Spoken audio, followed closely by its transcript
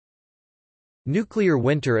Nuclear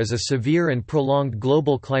winter is a severe and prolonged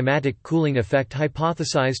global climatic cooling effect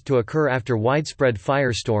hypothesized to occur after widespread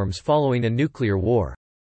firestorms following a nuclear war.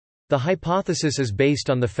 The hypothesis is based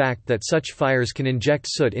on the fact that such fires can inject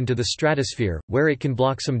soot into the stratosphere, where it can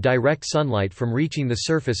block some direct sunlight from reaching the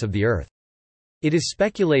surface of the Earth. It is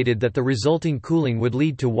speculated that the resulting cooling would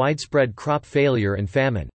lead to widespread crop failure and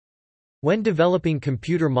famine. When developing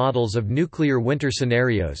computer models of nuclear winter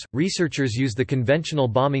scenarios, researchers use the conventional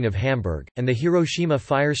bombing of Hamburg, and the Hiroshima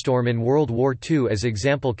firestorm in World War II as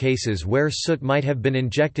example cases where soot might have been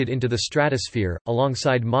injected into the stratosphere,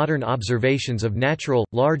 alongside modern observations of natural,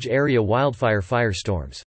 large-area wildfire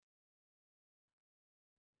firestorms.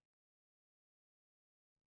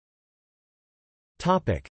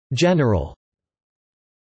 General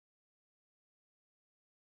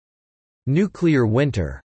nuclear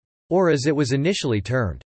winter, or as it was initially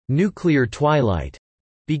termed, nuclear twilight,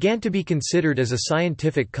 began to be considered as a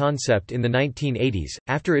scientific concept in the 1980s,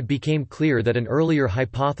 after it became clear that an earlier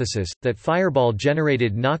hypothesis, that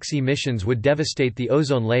fireball-generated NOx emissions would devastate the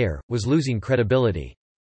ozone layer, was losing credibility.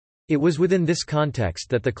 It was within this context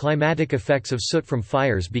that the climatic effects of soot from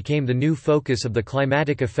fires became the new focus of the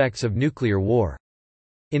climatic effects of nuclear war.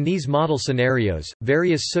 In these model scenarios,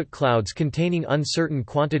 various soot clouds containing uncertain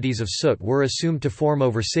quantities of soot were assumed to form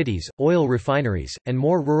over cities, oil refineries, and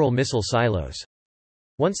more rural missile silos.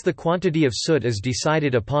 Once the quantity of soot is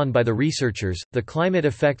decided upon by the researchers, the climate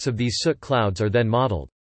effects of these soot clouds are then modeled.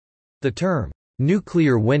 The term,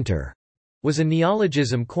 nuclear winter, was a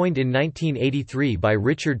neologism coined in 1983 by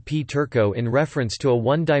Richard P. Turco in reference to a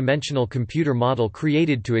one-dimensional computer model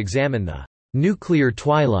created to examine the nuclear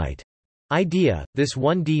twilight idea. This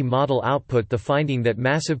 1D model output the finding that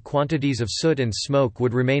massive quantities of soot and smoke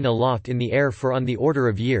would remain aloft in the air for on the order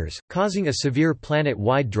of years, causing a severe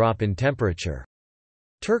planet-wide drop in temperature.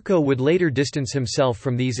 Turco would later distance himself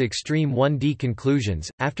from these extreme 1D conclusions,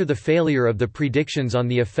 after the failure of the predictions on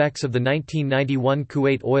the effects of the 1991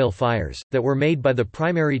 Kuwait oil fires, that were made by the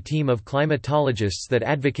primary team of climatologists that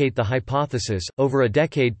advocate the hypothesis. Over a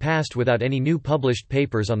decade passed without any new published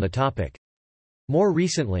papers on the topic. More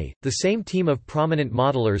recently, the same team of prominent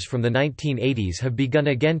modelers from the 1980s have begun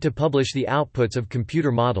again to publish the outputs of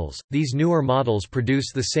computer models. These newer models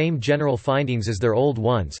produce the same general findings as their old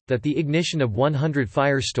ones, that the ignition of 100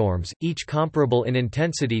 firestorms, each comparable in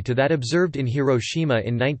intensity to that observed in Hiroshima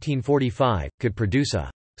in 1945, could produce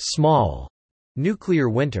a small nuclear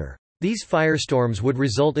winter. These firestorms would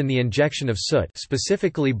result in the injection of soot,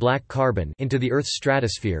 specifically black carbon, into the Earth's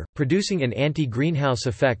stratosphere, producing an anti-greenhouse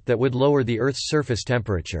effect that would lower the Earth's surface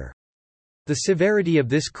temperature. The severity of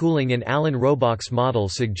this cooling in Alan Robock's model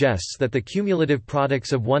suggests that the cumulative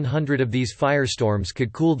products of 100 of these firestorms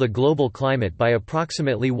could cool the global climate by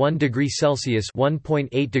approximately 1 degree Celsius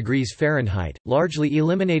 (1.8 degrees Fahrenheit), largely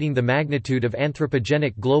eliminating the magnitude of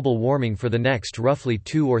anthropogenic global warming for the next roughly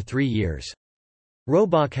 2 or 3 years.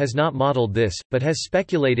 Robock has not modeled this, but has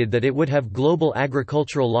speculated that it would have global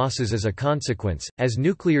agricultural losses as a consequence, as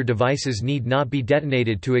nuclear devices need not be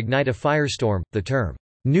detonated to ignite a firestorm. The term,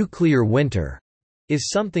 nuclear winter,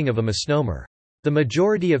 is something of a misnomer. The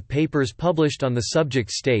majority of papers published on the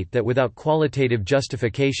subject state that without qualitative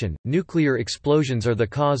justification, nuclear explosions are the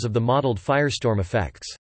cause of the modeled firestorm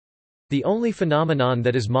effects. The only phenomenon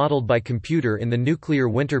that is modeled by computer in the nuclear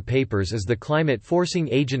winter papers is the climate-forcing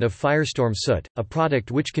agent of firestorm soot, a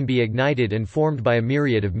product which can be ignited and formed by a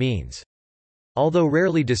myriad of means. Although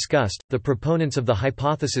rarely discussed, the proponents of the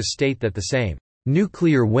hypothesis state that the same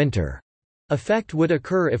nuclear winter effect would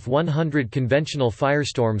occur if 100 conventional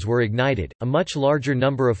firestorms were ignited. A much larger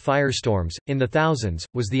number of firestorms, in the thousands,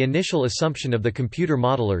 was the initial assumption of the computer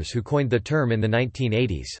modelers who coined the term in the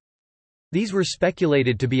 1980s. These were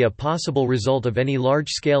speculated to be a possible result of any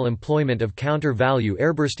large-scale employment of counter-value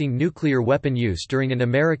airbursting nuclear weapon use during an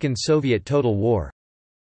American-Soviet total war.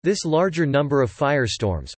 This larger number of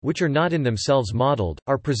firestorms, which are not in themselves modeled,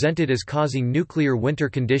 are presented as causing nuclear winter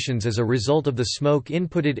conditions as a result of the smoke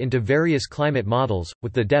inputted into various climate models,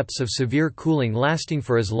 with the depths of severe cooling lasting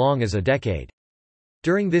for as long as a decade.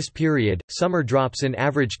 During this period, summer drops in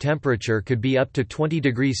average temperature could be up to 20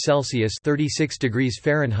 degrees Celsius (36 degrees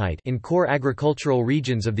Fahrenheit) in core agricultural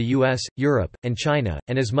regions of the US, Europe, and China,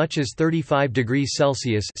 and as much as 35 degrees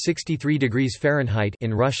Celsius (63 degrees Fahrenheit)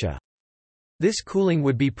 in Russia. This cooling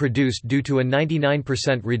would be produced due to a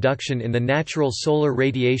 99% reduction in the natural solar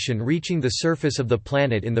radiation reaching the surface of the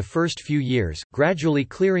planet in the first few years, gradually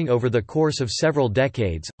clearing over the course of several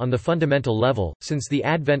decades. On the fundamental level, since the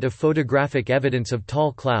advent of photographic evidence of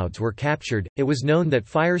tall clouds were captured, it was known that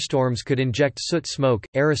firestorms could inject soot smoke,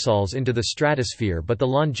 aerosols into the stratosphere, but the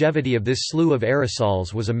longevity of this slew of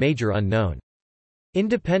aerosols was a major unknown.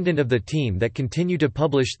 Independent of the team that continue to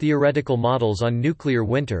publish theoretical models on nuclear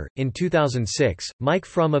winter, in 2006, Mike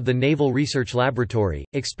Frum of the Naval Research Laboratory,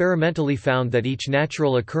 experimentally found that each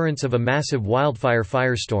natural occurrence of a massive wildfire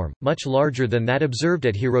firestorm, much larger than that observed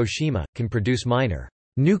at Hiroshima, can produce minor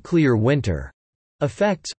nuclear winter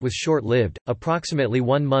effects, with short-lived, approximately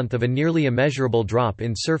 1 month of a nearly immeasurable drop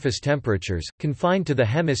in surface temperatures, confined to the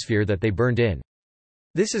hemisphere that they burned in.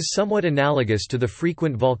 This is somewhat analogous to the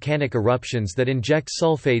frequent volcanic eruptions that inject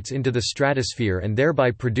sulfates into the stratosphere and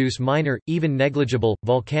thereby produce minor, even negligible,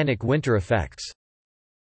 volcanic winter effects.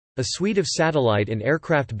 A suite of satellite and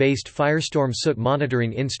aircraft-based firestorm soot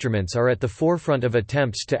monitoring instruments are at the forefront of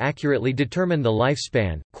attempts to accurately determine the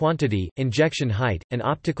lifespan, quantity, injection height, and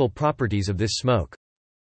optical properties of this smoke.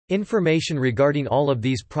 Information regarding all of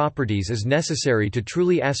these properties is necessary to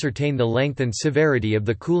truly ascertain the length and severity of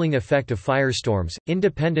the cooling effect of firestorms,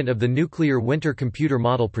 independent of the nuclear winter computer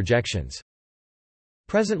model projections.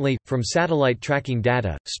 Presently, from satellite tracking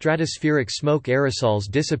data, stratospheric smoke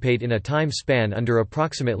aerosols dissipate in a time span under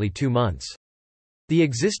approximately 2 months. The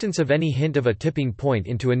existence of any hint of a tipping point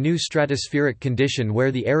into a new stratospheric condition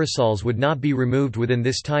where the aerosols would not be removed within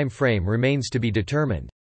this time frame remains to be determined.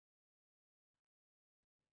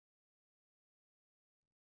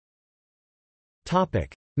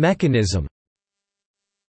 Mechanism.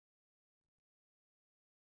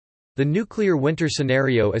 The nuclear winter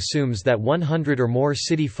scenario assumes that 100 or more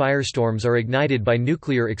city firestorms are ignited by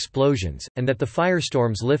nuclear explosions, and that the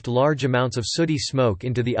firestorms lift large amounts of sooty smoke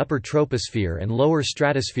into the upper troposphere and lower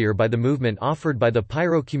stratosphere by the movement offered by the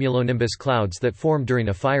pyrocumulonimbus clouds that form during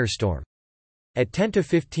a firestorm. At 10 to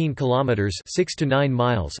 15 kilometers (6 to 9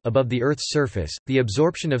 miles) above the Earth's surface, the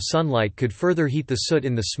absorption of sunlight could further heat the soot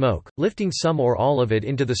in the smoke, lifting some or all of it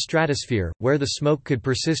into the stratosphere, where the smoke could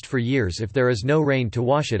persist for years if there is no rain to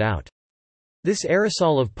wash it out. This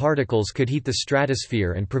aerosol of particles could heat the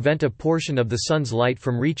stratosphere and prevent a portion of the sun's light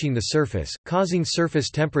from reaching the surface, causing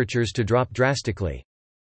surface temperatures to drop drastically.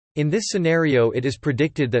 In this scenario, it is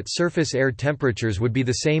predicted that surface air temperatures would be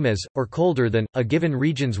the same as, or colder than, a given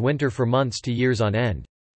region's winter for months to years on end.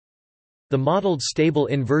 The modeled stable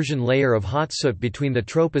inversion layer of hot soot between the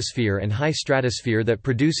troposphere and high stratosphere that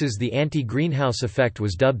produces the anti-greenhouse effect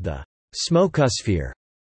was dubbed the smokosphere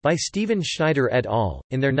by Stephen Schneider et al.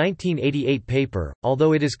 In their 1988 paper.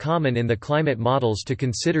 Although it is common in the climate models to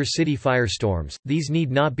consider city firestorms, these need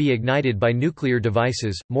not be ignited by nuclear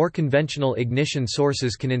devices. More conventional ignition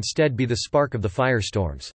sources can instead be the spark of the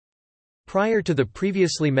firestorms. Prior to the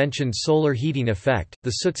previously mentioned solar heating effect, the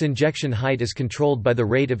soot's injection height is controlled by the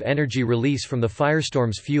rate of energy release from the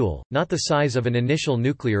firestorm's fuel, not the size of an initial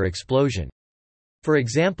nuclear explosion. For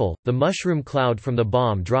example, the mushroom cloud from the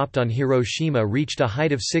bomb dropped on Hiroshima reached a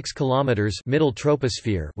height of 6 kilometers middle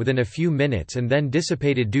troposphere within a few minutes and then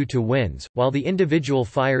dissipated due to winds, while the individual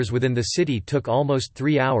fires within the city took almost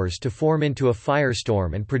 3 hours to form into a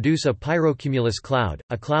firestorm and produce a pyrocumulus cloud,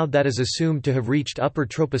 a cloud that is assumed to have reached upper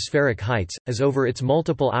tropospheric heights, as over its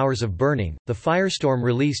multiple hours of burning, the firestorm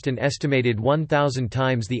released an estimated 1,000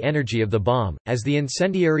 times the energy of the bomb. As the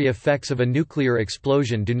incendiary effects of a nuclear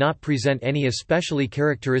explosion do not present any especially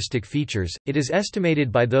characteristic features, it is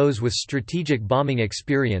estimated by those with strategic bombing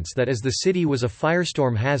experience that as the city was a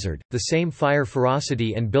firestorm hazard, the same fire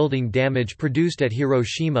ferocity and building damage produced at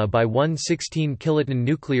Hiroshima by one 16-kiloton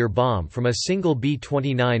nuclear bomb from a single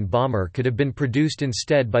B-29 bomber could have been produced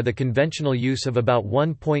instead by the conventional use of about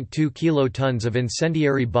 1.2 kilotons of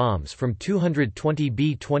incendiary bombs from 220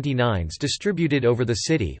 B-29s distributed over the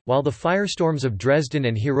city. While the firestorms of Dresden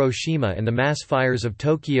and Hiroshima and the mass fires of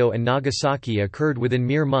Tokyo and Nagasaki occurred within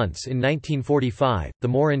mere months in 1945, the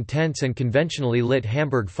more intense and conventionally lit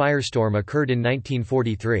Hamburg firestorm occurred in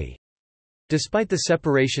 1943. Despite the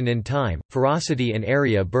separation in time, ferocity and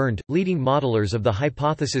area burned, leading modelers of the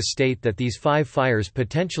hypothesis state that these 5 fires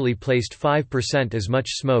potentially placed 5% as much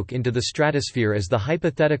smoke into the stratosphere as the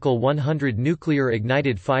hypothetical 100 nuclear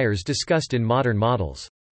ignited fires discussed in modern models.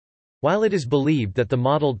 While it is believed that the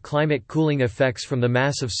modeled climate cooling effects from the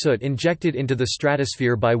mass of soot injected into the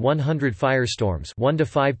stratosphere by 100 firestorms 1 to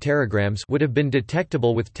 5 teragrams would have been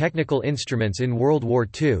detectable with technical instruments in World War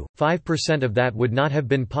II, 5% of that would not have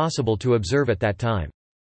been possible to observe at that time.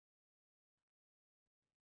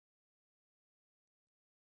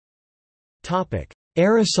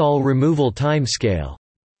 Aerosol removal timescale.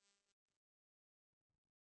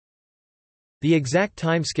 The exact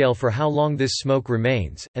timescale for how long this smoke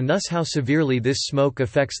remains, and thus how severely this smoke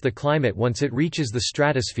affects the climate once it reaches the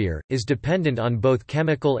stratosphere, is dependent on both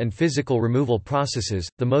chemical and physical removal processes.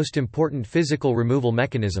 The most important physical removal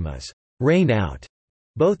mechanism is rainout,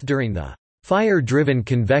 both during the fire-driven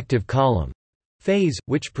convective column phase,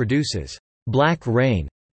 which produces black rain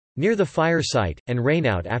near the fire site, and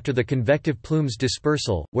rainout after the convective plume's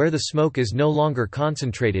dispersal, where the smoke is no longer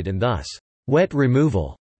concentrated and thus, wet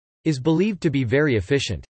removal is believed to be very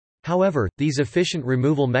efficient. However, these efficient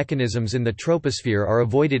removal mechanisms in the troposphere are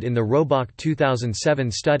avoided in the Robock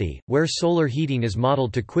 2007 study, where solar heating is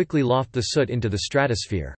modeled to quickly loft the soot into the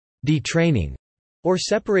stratosphere. Detraining, or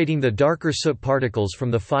separating the darker soot particles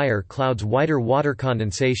from the fire cloud's wider water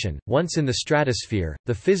condensation. Once in the stratosphere,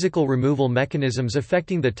 the physical removal mechanisms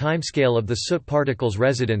affecting the timescale of the soot particles'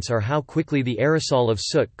 residence are how quickly the aerosol of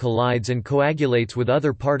soot collides and coagulates with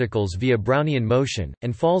other particles via Brownian motion,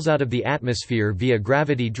 and falls out of the atmosphere via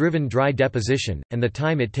gravity-driven dry deposition, and the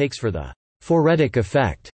time it takes for the phoretic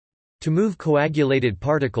effect to move coagulated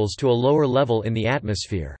particles to a lower level in the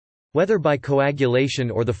atmosphere. Whether by coagulation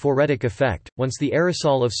or the phoretic effect, once the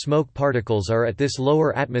aerosol of smoke particles are at this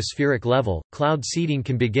lower atmospheric level, cloud seeding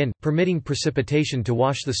can begin, permitting precipitation to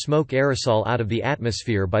wash the smoke aerosol out of the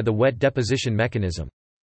atmosphere by the wet deposition mechanism.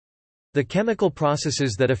 The chemical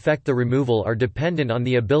processes that affect the removal are dependent on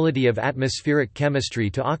the ability of atmospheric chemistry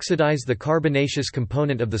to oxidize the carbonaceous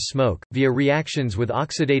component of the smoke, via reactions with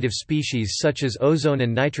oxidative species such as ozone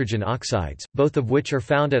and nitrogen oxides, both of which are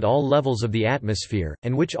found at all levels of the atmosphere,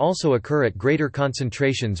 and which also occur at greater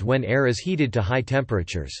concentrations when air is heated to high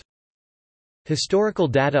temperatures. Historical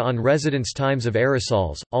data on residence times of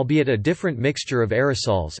aerosols, albeit a different mixture of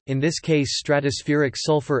aerosols, in this case stratospheric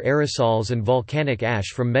sulfur aerosols and volcanic ash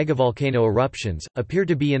from megavolcano eruptions, appear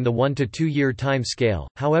to be in the 1 to 2 year time scale.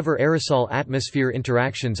 However, aerosol-atmosphere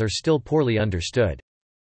interactions are still poorly understood.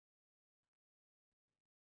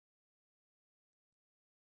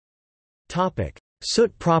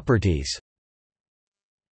 Soot properties.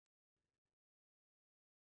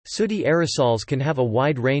 Sooty aerosols can have a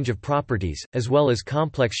wide range of properties, as well as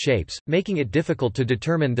complex shapes, making it difficult to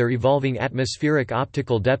determine their evolving atmospheric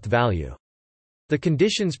optical depth value. The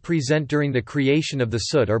conditions present during the creation of the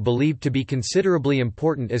soot are believed to be considerably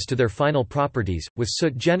important as to their final properties, with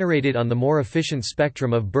soot generated on the more efficient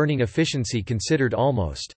spectrum of burning efficiency considered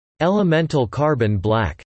almost elemental carbon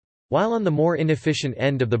black, while on the more inefficient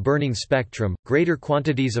end of the burning spectrum, greater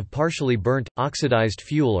quantities of partially burnt, oxidized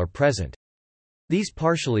fuel are present. These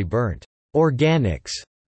partially burnt organics,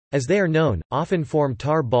 as they are known, often form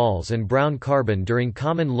tar balls and brown carbon during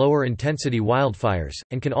common lower-intensity wildfires,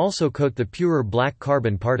 and can also coat the purer black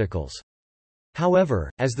carbon particles.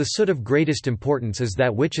 However, as the soot of greatest importance is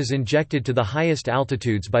that which is injected to the highest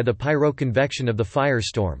altitudes by the pyroconvection of the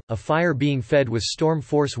firestorm, a fire being fed with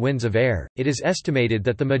storm-force winds of air, it is estimated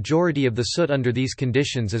that the majority of the soot under these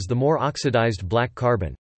conditions is the more oxidized black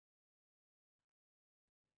carbon.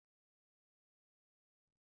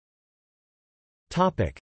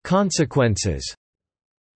 Consequences.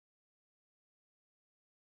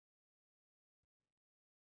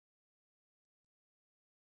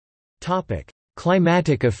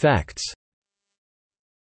 Climatic effects.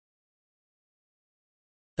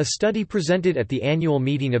 A study presented at the annual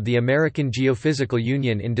meeting of the American Geophysical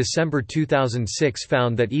Union in December 2006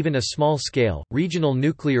 found that even a small-scale, regional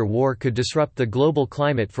nuclear war could disrupt the global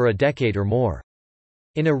climate for a decade or more.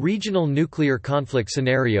 In a regional nuclear conflict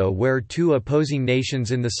scenario where two opposing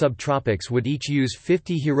nations in the subtropics would each use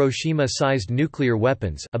 50 Hiroshima-sized nuclear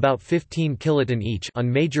weapons, about 15 kiloton each,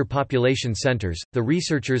 on major population centers, the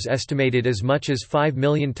researchers estimated as much as 5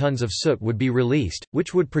 million tons of soot would be released,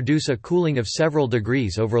 which would produce a cooling of several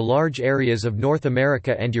degrees over large areas of North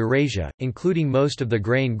America and Eurasia, including most of the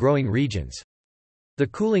grain-growing regions. The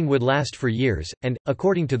cooling would last for years, and,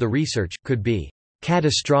 according to the research, could be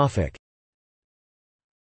catastrophic.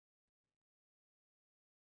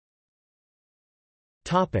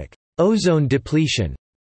 Ozone depletion.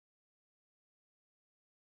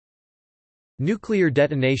 Nuclear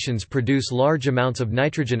detonations produce large amounts of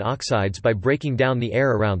nitrogen oxides by breaking down the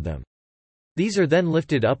air around them. These are then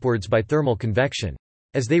lifted upwards by thermal convection.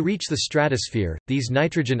 As they reach the stratosphere, these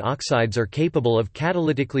nitrogen oxides are capable of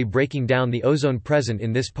catalytically breaking down the ozone present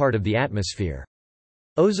in this part of the atmosphere.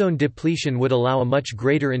 Ozone depletion would allow a much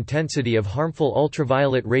greater intensity of harmful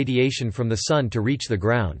ultraviolet radiation from the sun to reach the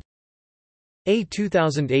ground. A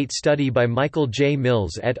 2008 study by Michael J.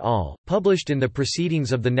 Mills et al., published in the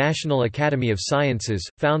Proceedings of the National Academy of Sciences,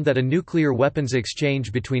 found that a nuclear weapons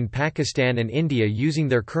exchange between Pakistan and India using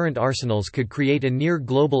their current arsenals could create a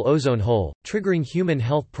near-global ozone hole, triggering human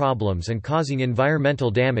health problems and causing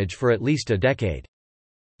environmental damage for at least a decade.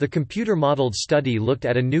 The computer-modeled study looked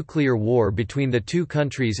at a nuclear war between the two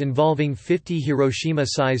countries involving 50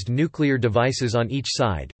 Hiroshima-sized nuclear devices on each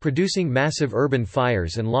side, producing massive urban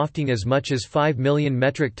fires and lofting as much as 5 million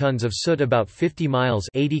metric tons of soot about 50 miles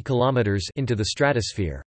 (80 kilometers) into the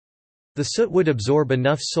stratosphere. The soot would absorb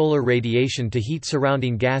enough solar radiation to heat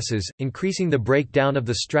surrounding gases, increasing the breakdown of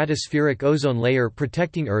the stratospheric ozone layer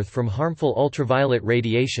protecting Earth from harmful ultraviolet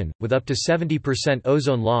radiation, with up to 70%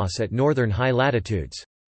 ozone loss at northern high latitudes.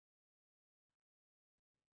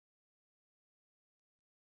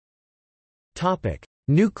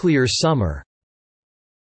 Nuclear summer.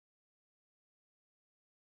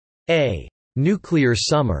 A nuclear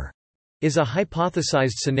summer is a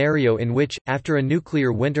hypothesized scenario in which, after a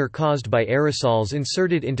nuclear winter caused by aerosols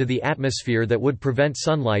inserted into the atmosphere that would prevent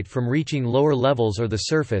sunlight from reaching lower levels or the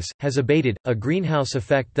surface, has abated, a greenhouse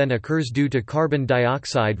effect then occurs due to carbon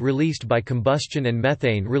dioxide released by combustion and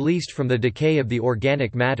methane released from the decay of the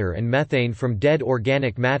organic matter and methane from dead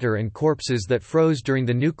organic matter and corpses that froze during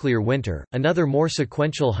the nuclear winter. Another more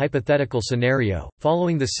sequential hypothetical scenario,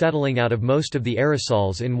 following the settling out of most of the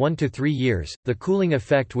aerosols in 1 to 3 years, the cooling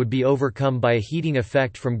effect would be overcome by a heating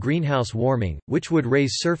effect from greenhouse warming, which would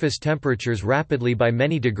raise surface temperatures rapidly by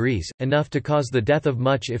many degrees, enough to cause the death of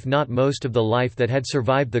much if not most of the life that had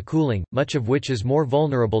survived the cooling, much of which is more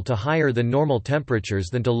vulnerable to higher than normal temperatures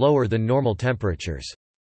than to lower than normal temperatures.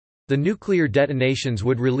 The nuclear detonations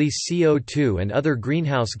would release CO2 and other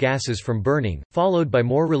greenhouse gases from burning, followed by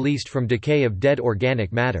more released from decay of dead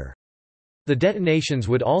organic matter. The detonations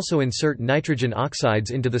would also insert nitrogen oxides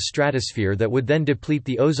into the stratosphere that would then deplete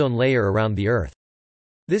the ozone layer around the Earth.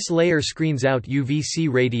 This layer screens out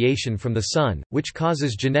UVC radiation from the Sun, which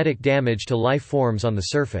causes genetic damage to life forms on the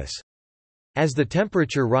surface. As the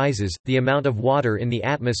temperature rises, the amount of water in the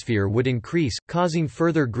atmosphere would increase, causing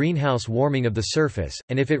further greenhouse warming of the surface,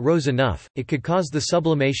 and if it rose enough, it could cause the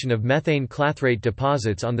sublimation of methane clathrate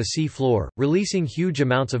deposits on the sea floor, releasing huge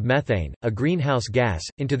amounts of methane, a greenhouse gas,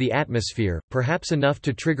 into the atmosphere, perhaps enough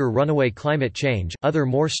to trigger runaway climate change. Other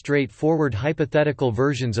more straightforward hypothetical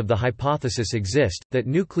versions of the hypothesis exist, that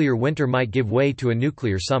nuclear winter might give way to a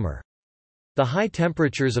nuclear summer. The high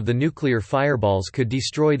temperatures of the nuclear fireballs could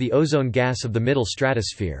destroy the ozone gas of the middle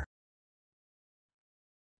stratosphere.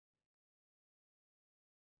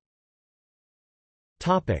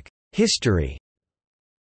 History.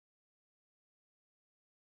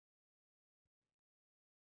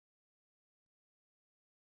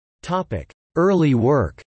 Early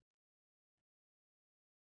work.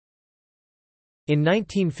 In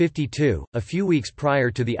 1952, a few weeks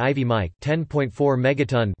prior to the Ivy Mike 10.4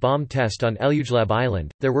 megaton bomb test on Elyougleb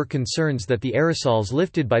Island, there were concerns that the aerosols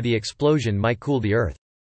lifted by the explosion might cool the Earth.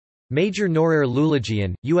 Major Norer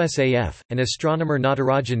Lulagian, USAF, and astronomer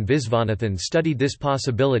Natarajan Visvanathan studied this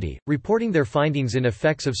possibility, reporting their findings in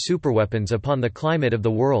Effects of Superweapons upon the Climate of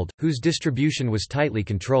the World, whose distribution was tightly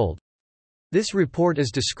controlled. This report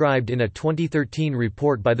is described in a 2013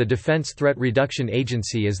 report by the Defense Threat Reduction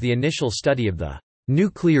Agency as the initial study of the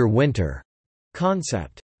nuclear winter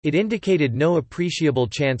concept. It indicated no appreciable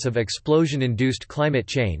chance of explosion-induced climate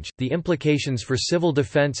change, the implications for civil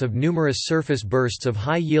defense of numerous surface bursts of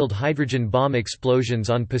high-yield hydrogen bomb explosions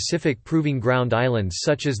on Pacific Proving Ground islands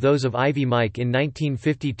such as those of Ivy Mike in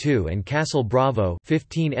 1952 and Castle Bravo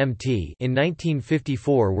 15 MT in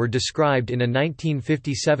 1954 were described in a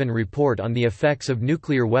 1957 report on the effects of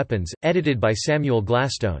nuclear weapons, edited by Samuel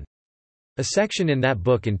Glasstone. A section in that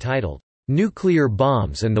book entitled, "Nuclear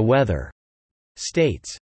Bombs and the Weather,"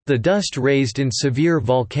 states, "The dust raised in severe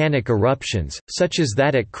volcanic eruptions, such as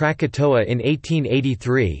that at Krakatoa in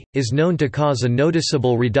 1883, is known to cause a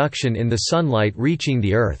noticeable reduction in the sunlight reaching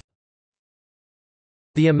the Earth.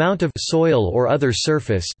 The amount of soil or other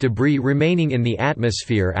surface debris remaining in the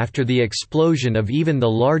atmosphere after the explosion of even the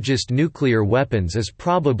largest nuclear weapons is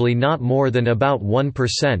probably not more than about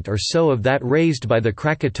 1% or so of that raised by the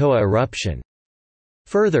Krakatoa eruption.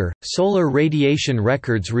 Further, solar radiation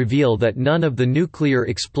records reveal that none of the nuclear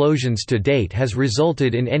explosions to date has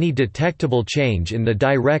resulted in any detectable change in the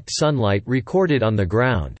direct sunlight recorded on the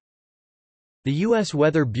ground." The U.S.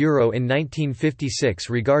 Weather Bureau in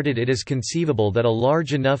 1956 regarded it as conceivable that a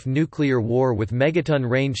large enough nuclear war with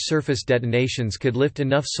megaton-range surface detonations could lift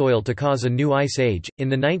enough soil to cause a new ice age. In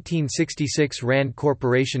the 1966 Rand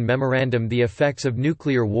Corporation Memorandum The Effects of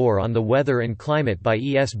Nuclear War on the Weather and Climate by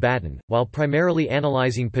E. S. Batten, while primarily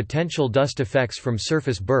analyzing potential dust effects from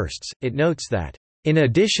surface bursts, it notes that in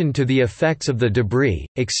addition to the effects of the debris,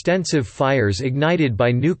 extensive fires ignited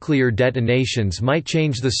by nuclear detonations might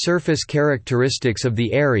change the surface characteristics of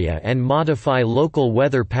the area and modify local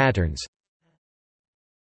weather patterns.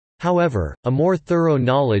 However, a more thorough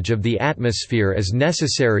knowledge of the atmosphere is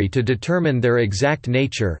necessary to determine their exact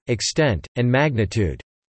nature, extent, and magnitude.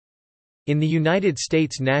 In the United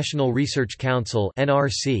States National Research Council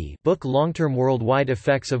 (NRC) book Long-Term Worldwide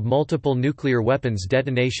Effects of Multiple Nuclear Weapons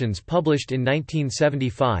Detonations published in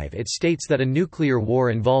 1975, it states that a nuclear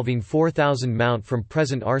war involving 4,000 mount from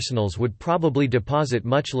present arsenals would probably deposit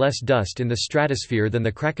much less dust in the stratosphere than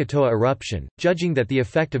the Krakatoa eruption, judging that the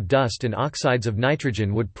effect of dust and oxides of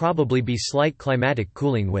nitrogen would probably be slight climatic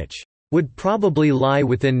cooling, which would probably lie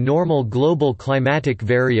within normal global climatic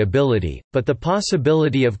variability, but the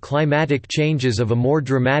possibility of climatic changes of a more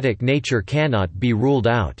dramatic nature cannot be ruled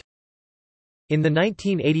out. In the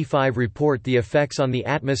 1985 report The Effects on the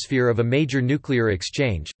Atmosphere of a Major Nuclear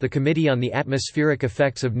Exchange, the Committee on the Atmospheric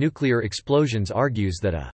Effects of Nuclear Explosions argues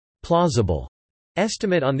that a plausible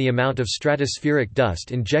estimate on the amount of stratospheric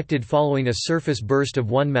dust injected following a surface burst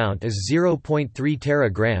of 1 mount is 0.3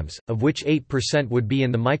 teragrams, of which 8% would be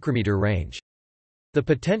in the micrometer range. The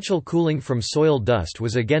potential cooling from soil dust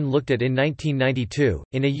was again looked at in 1992,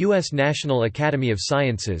 in a U.S. National Academy of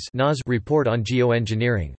Sciences report on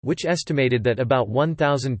geoengineering, which estimated that about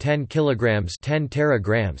 1,010 kilograms 10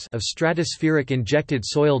 teragrams of stratospheric injected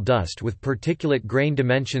soil dust with particulate grain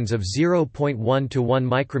dimensions of 0.1 to 1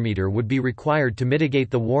 micrometer would be required to mitigate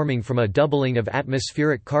the warming from a doubling of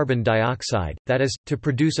atmospheric carbon dioxide, that is, to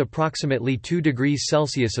produce approximately 2 degrees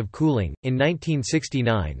Celsius of cooling. In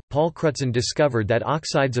 1969, Paul Crutzen discovered that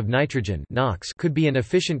oxides of nitrogen (NOx) could be an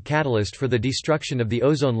efficient catalyst for the destruction of the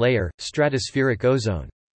ozone layer, stratospheric ozone.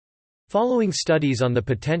 Following studies on the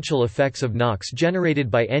potential effects of NOx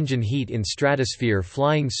generated by engine heat in stratosphere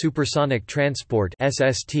flying supersonic transport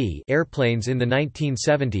 (SST) airplanes in the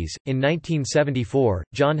 1970s, in 1974,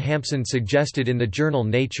 John Hampson suggested in the journal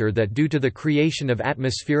Nature that due to the creation of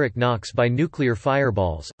atmospheric NOx by nuclear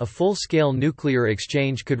fireballs, a full-scale nuclear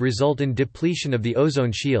exchange could result in depletion of the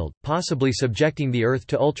ozone shield, possibly subjecting the Earth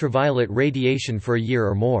to ultraviolet radiation for a year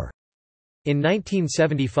or more. In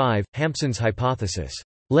 1975, Hampson's hypothesis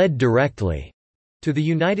led directly to the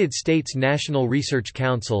United States National Research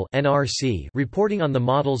Council (NRC) reporting on the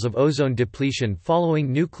models of ozone depletion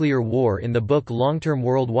following nuclear war in the book Long-Term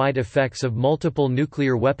Worldwide Effects of Multiple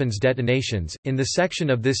Nuclear Weapons Detonations. In the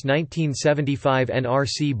section of this 1975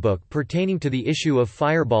 NRC book pertaining to the issue of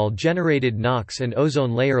fireball-generated NOx and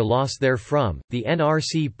ozone layer loss therefrom, the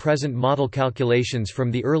NRC present model calculations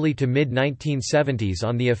from the early to mid-1970s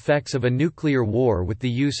on the effects of a nuclear war with the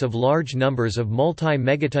use of large numbers of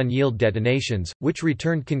multi-megaton yield detonations, which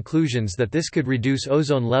returned conclusions that this could reduce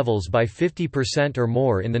ozone levels by 50% or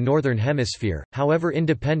more in the Northern Hemisphere. However,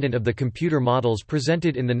 independent of the computer models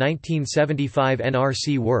presented in the 1975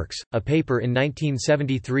 NRC works, a paper in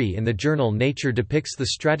 1973 in the journal Nature depicts the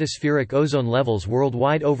stratospheric ozone levels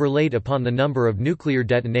worldwide overlaid upon the number of nuclear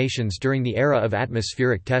detonations during the era of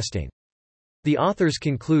atmospheric testing. The authors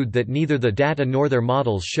conclude that neither the data nor their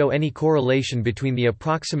models show any correlation between the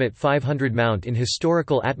approximate 500 mount in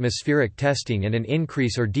historical atmospheric testing and an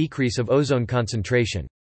increase or decrease of ozone concentration.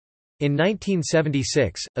 In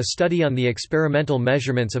 1976, a study on the experimental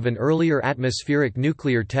measurements of an earlier atmospheric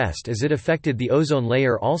nuclear test as it affected the ozone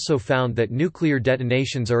layer also found that nuclear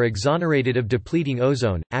detonations are exonerated of depleting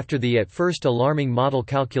ozone, after the at first alarming model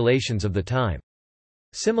calculations of the time.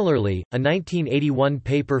 Similarly, a 1981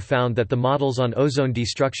 paper found that the models on ozone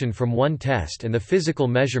destruction from one test and the physical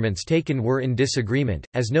measurements taken were in disagreement,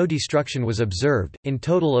 as no destruction was observed. In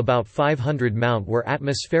total, about 500 mount were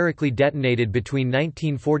atmospherically detonated between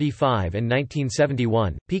 1945 and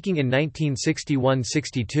 1971, peaking in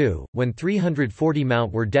 1961–62, when 340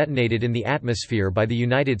 mount were detonated in the atmosphere by the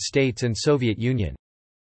United States and Soviet Union.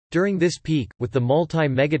 During this peak, with the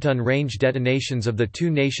multi-megaton range detonations of the two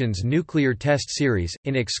nations' nuclear test series,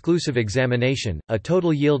 in exclusive examination, a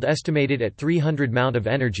total yield estimated at 300 mount of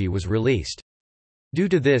energy was released. Due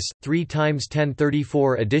to this, 3 times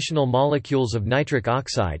 1034 additional molecules of nitric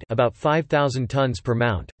oxide, about 5,000 tons per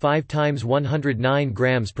mount, 5 times 109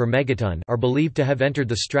 grams per megaton, are believed to have entered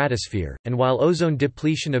the stratosphere. And while ozone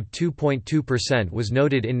depletion of 2.2% was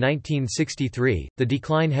noted in 1963, the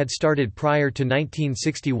decline had started prior to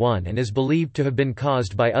 1961 and is believed to have been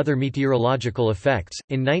caused by other meteorological effects.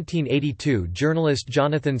 In 1982, journalist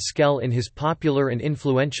Jonathan Skell, in his popular and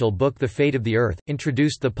influential book The Fate of the Earth,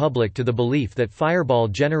 introduced the public to the belief that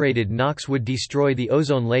fireball-generated NOx would destroy the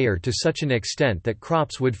ozone layer to such an extent that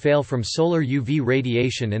crops would fail from solar UV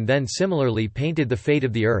radiation, and then similarly painted the fate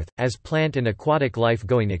of the Earth, as plant and aquatic life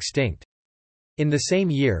going extinct. In the same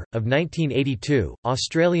year, of 1982,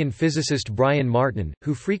 Australian physicist Brian Martin,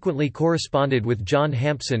 who frequently corresponded with John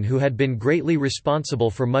Hampson, who had been greatly responsible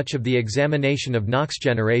for much of the examination of NOx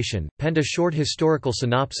generation, penned a short historical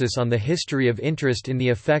synopsis on the history of interest in the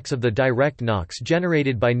effects of the direct NOx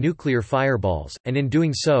generated by nuclear fireballs, and in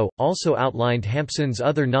doing so, also outlined Hampson's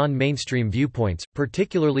other non-mainstream viewpoints,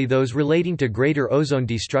 particularly those relating to greater ozone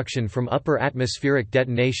destruction from upper atmospheric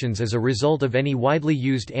detonations as a result of any widely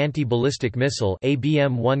used anti-ballistic missile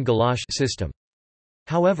ABM-1 Galosh system.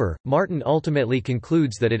 However, Martin ultimately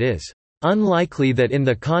concludes that it is unlikely that in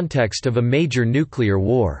the context of a major nuclear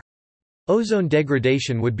war, ozone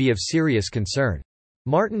degradation would be of serious concern.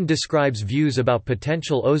 Martin describes views about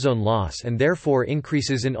potential ozone loss and therefore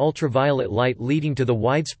increases in ultraviolet light leading to the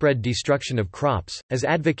widespread destruction of crops, as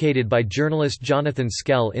advocated by journalist Jonathan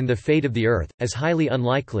Skell in The Fate of the Earth, as highly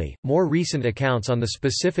unlikely. More recent accounts on the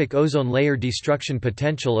specific ozone layer destruction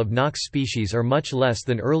potential of NOx species are much less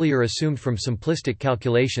than earlier assumed from simplistic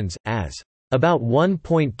calculations, as about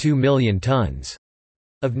 1.2 million tons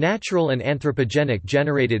of natural and anthropogenic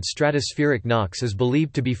generated stratospheric NOx is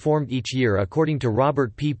believed to be formed each year according to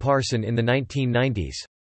Robert P. Parson in the 1990s.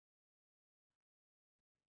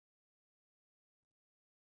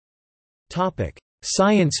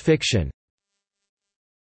 Science fiction.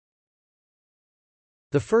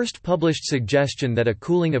 The first published suggestion that a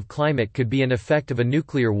cooling of climate could be an effect of a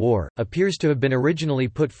nuclear war, appears to have been originally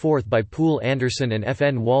put forth by Poul Anderson and F.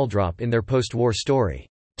 N. Waldrop in their post-war story,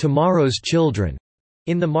 Tomorrow's Children,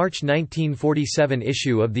 in the March 1947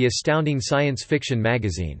 issue of the Astounding Science Fiction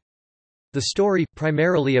magazine. The story,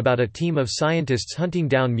 primarily about a team of scientists hunting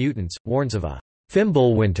down mutants, warns of a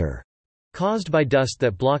Fimbulwinter caused by dust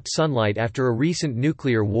that blocked sunlight after a recent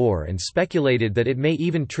nuclear war and speculated that it may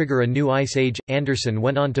even trigger a new ice age. Anderson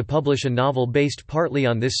went on to publish a novel based partly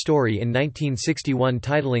on this story in 1961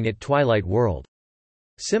 titling it Twilight World.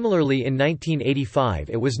 Similarly, in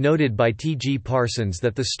 1985 it was noted by T. G. Parsons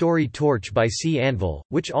that the story Torch by C. Anvil,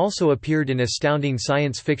 which also appeared in Astounding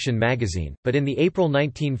Science Fiction magazine, but in the April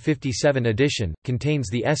 1957 edition, contains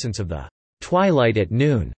the essence of the Twilight at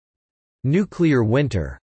Noon nuclear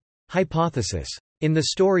winter hypothesis. In the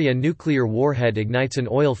story, a nuclear warhead ignites an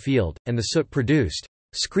oil field, and the soot produced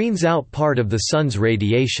screens out part of the sun's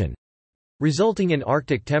radiation, resulting in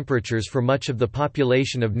Arctic temperatures for much of the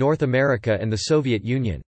population of North America and the Soviet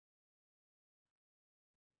Union.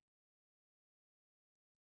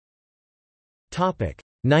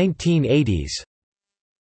 1980s.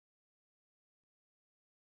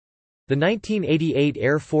 The 1988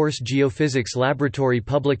 Air Force Geophysics Laboratory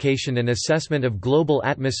publication An Assessment of Global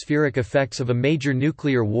Atmospheric Effects of a Major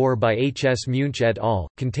Nuclear War by H. S. Munch et al.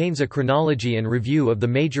 Contains a chronology and review of the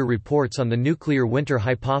major reports on the nuclear winter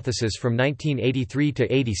hypothesis from 1983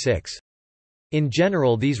 to 86. In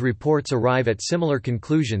general, these reports arrive at similar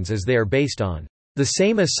conclusions as they are based on the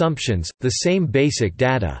same assumptions, the same basic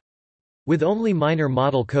data, with only minor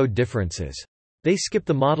model code differences. They skip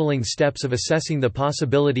the modeling steps of assessing the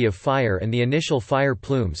possibility of fire and the initial fire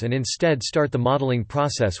plumes and instead start the modeling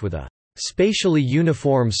process with a spatially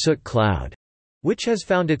uniform soot cloud, which has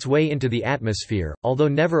found its way into the atmosphere, although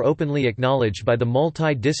never openly acknowledged by the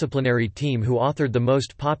multidisciplinary team who authored the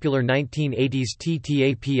most popular 1980s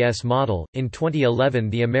TTAPS model. In 2011,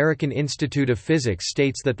 the American Institute of Physics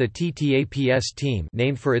states that the TTAPS team,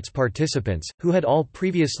 named for its participants, who had all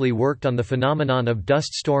previously worked on the phenomenon of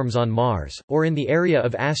dust storms on Mars, or in the area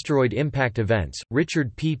of asteroid impact events,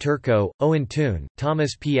 Richard P. Turco, Owen Toon,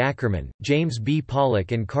 Thomas P. Ackerman, James B.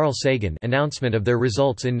 Pollock and Carl Sagan, announcement of their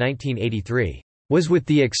results in 1983. Was with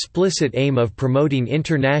the explicit aim of promoting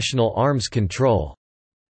international arms control.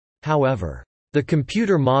 However, the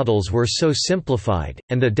computer models were so simplified,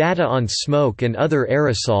 and the data on smoke and other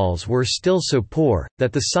aerosols were still so poor,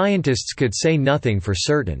 that the scientists could say nothing for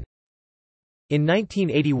certain. In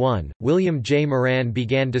 1981, William J. Moran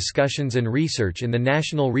began discussions and research in the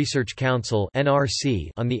National Research Council (NRC)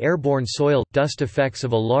 on the airborne soil dust effects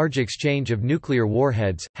of a large exchange of nuclear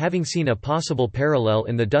warheads, having seen a possible parallel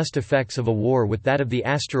in the dust effects of a war with that of the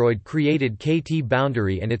asteroid-created KT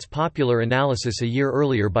boundary and its popular analysis a year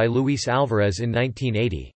earlier by Luis Alvarez in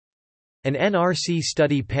 1980. An NRC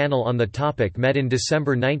study panel on the topic met in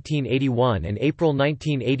December 1981 and April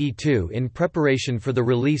 1982 in preparation for the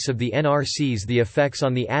release of the NRC's The Effects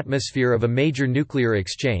on the Atmosphere of a Major Nuclear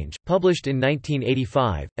Exchange, published in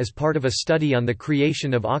 1985, as part of a study on the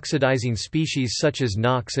creation of oxidizing species such as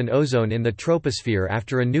NOx and ozone in the troposphere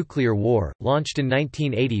after a nuclear war, launched in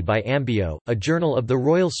 1980 by Ambio, a journal of the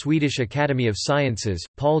Royal Swedish Academy of Sciences.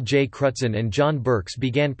 Paul J. Crutzen and John Birks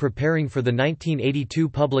began preparing for the 1982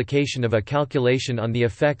 publication of of a calculation on the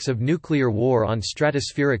effects of nuclear war on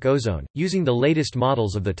stratospheric ozone, using the latest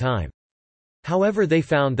models of the time. However, they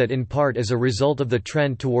found that in part as a result of the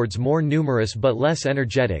trend towards more numerous but less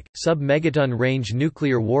energetic, sub-megaton range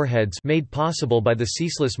nuclear warheads made possible by the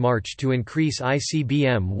ceaseless march to increase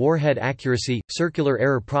ICBM warhead accuracy, circular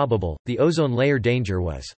error probable, the ozone layer danger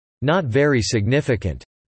was not very significant.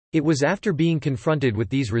 It was after being confronted with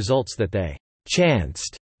these results that they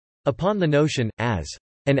chanced upon the notion, as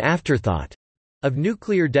an afterthought, of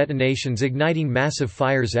nuclear detonations igniting massive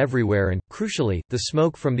fires everywhere and, crucially, the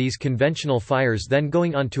smoke from these conventional fires then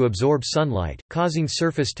going on to absorb sunlight, causing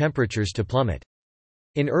surface temperatures to plummet.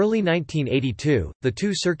 In early 1982, the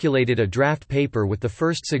two circulated a draft paper with the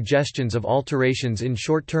first suggestions of alterations in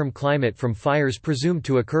short-term climate from fires presumed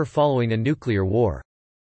to occur following a nuclear war.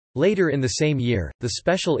 Later in the same year, the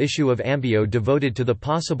special issue of Ambio devoted to the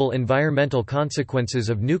possible environmental consequences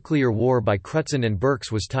of nuclear war by Crutzen and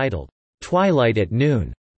Birks was titled, "Twilight at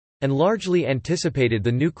Noon," and largely anticipated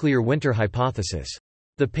the nuclear winter hypothesis.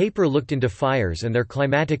 The paper looked into fires and their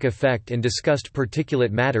climatic effect and discussed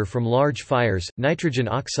particulate matter from large fires, nitrogen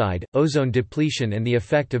oxide, ozone depletion and the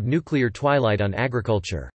effect of nuclear twilight on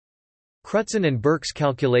agriculture. Crutzen and Birks'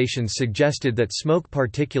 calculations suggested that smoke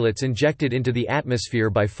particulates injected into the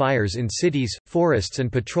atmosphere by fires in cities, forests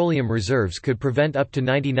and petroleum reserves could prevent up to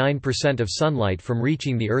 99% of sunlight from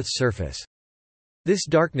reaching the Earth's surface. This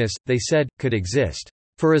darkness, they said, could exist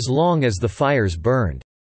for as long as the fires burned,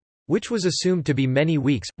 which was assumed to be many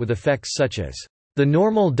weeks, with effects such as the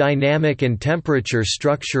normal dynamic and temperature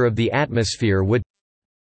structure of the atmosphere would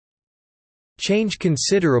change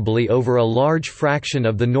considerably over a large fraction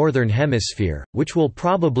of the northern hemisphere, which will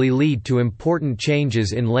probably lead to important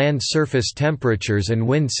changes in land surface temperatures and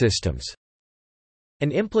wind systems.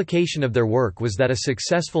 An implication of their work was that a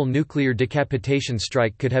successful nuclear decapitation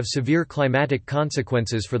strike could have severe climatic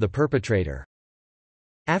consequences for the perpetrator.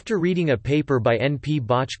 After reading a paper by N. P.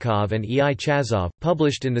 Bochkov and E. I. Chazov,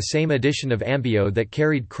 published in the same edition of Ambio that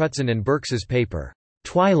carried Crutzen and Birks's paper,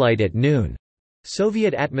 "Twilight at Noon,"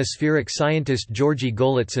 Soviet atmospheric scientist Georgy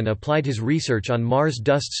Golitsyn applied his research on Mars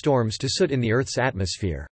dust storms to soot in the Earth's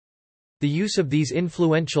atmosphere. The use of these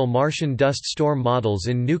influential Martian dust storm models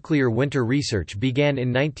in nuclear winter research began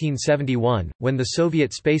in 1971, when the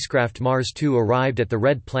Soviet spacecraft Mars 2 arrived at the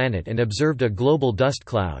Red Planet and observed a global dust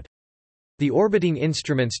cloud. The orbiting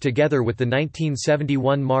instruments together with the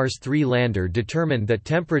 1971 Mars 3 lander determined that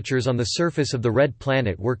temperatures on the surface of the Red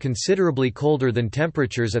Planet were considerably colder than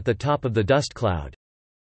temperatures at the top of the dust cloud.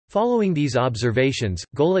 Following these observations,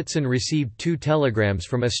 Golitsyn received 2 telegrams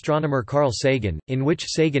from astronomer Carl Sagan, in which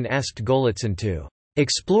Sagan asked Golitsyn to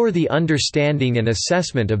explore the understanding and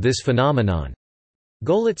assessment of this phenomenon.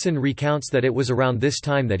 Golitsyn recounts that it was around this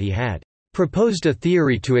time that he had proposed a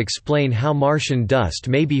theory to explain how Martian dust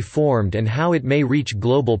may be formed and how it may reach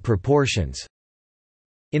global proportions.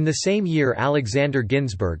 In the same year, Alexander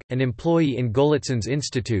Ginsburg, an employee in Golitsyn's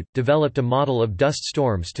institute, developed a model of dust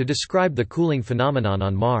storms to describe the cooling phenomenon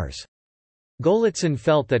on Mars. Golitsyn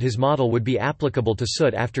felt that his model would be applicable to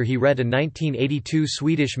soot after he read a 1982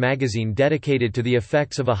 Swedish magazine dedicated to the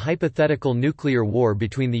effects of a hypothetical nuclear war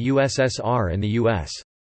between the USSR and the US.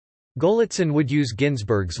 Golitsyn would use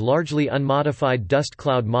Ginsburg's largely unmodified dust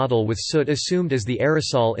cloud model with soot assumed as the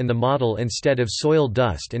aerosol in the model instead of soil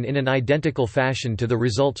dust and in an identical fashion to the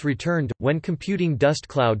results returned. When computing dust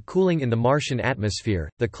cloud cooling in the Martian atmosphere,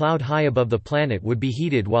 the cloud high above the planet would be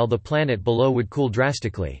heated while the planet below would cool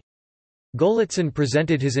drastically. Golitsyn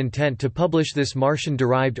presented his intent to publish this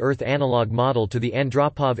Martian-derived Earth analog model to the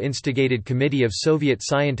Andropov-instigated Committee of Soviet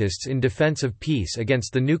Scientists in Defense of Peace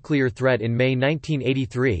Against the Nuclear Threat in May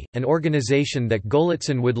 1983, an organization that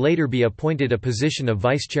Golitsyn would later be appointed a position of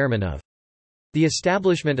vice-chairman of. The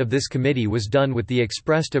establishment of this committee was done with the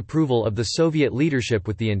expressed approval of the Soviet leadership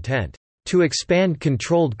with the intent to expand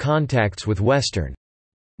controlled contacts with Western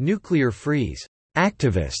nuclear freeze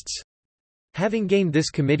activists. Having gained this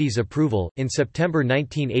committee's approval, in September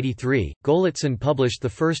 1983, Golitsyn published the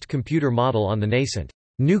first computer model on the nascent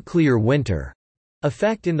nuclear winter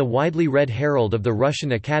effect in the widely read Herald of the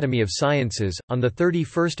Russian Academy of Sciences. On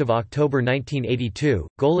 31 October 1982,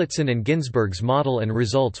 Golitsyn and Ginsburg's model and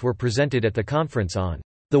results were presented at the conference on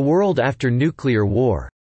the World After Nuclear War.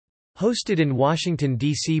 Hosted in Washington,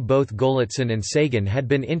 D.C. Both Golitsyn and Sagan had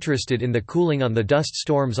been interested in the cooling on the dust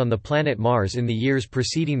storms on the planet Mars in the years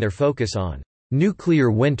preceding their focus on nuclear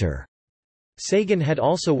winter. Sagan had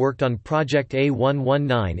also worked on Project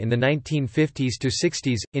A119 in the 1950s to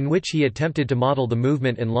 60s, in which he attempted to model the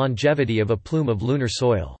movement and longevity of a plume of lunar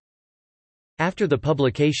soil. After the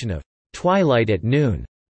publication of Twilight at Noon,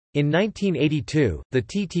 In 1982, the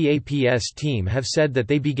TTAPS team have said that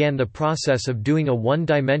they began the process of doing a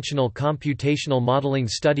one-dimensional computational modeling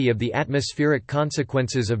study of the atmospheric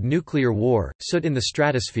consequences of nuclear war, soot in the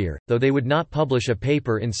stratosphere, though they would not publish a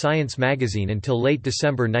paper in Science magazine until late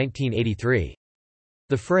December 1983.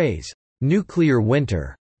 The phrase, "nuclear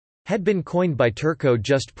winter," had been coined by Turco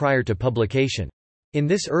just prior to publication. In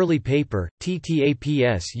this early paper,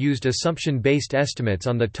 TTAPS used assumption-based estimates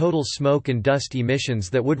on the total smoke and dust emissions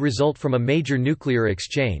that would result from a major nuclear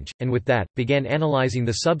exchange, and with that, began analyzing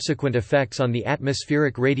the subsequent effects on the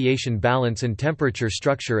atmospheric radiation balance and temperature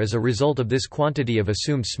structure as a result of this quantity of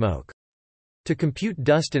assumed smoke. To compute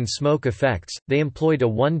dust and smoke effects, they employed a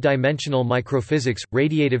one-dimensional microphysics,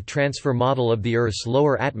 radiative transfer model of the Earth's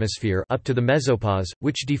lower atmosphere up to the mesopause,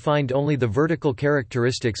 which defined only the vertical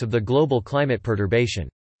characteristics of the global climate perturbation.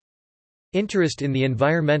 Interest in the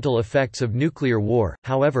environmental effects of nuclear war,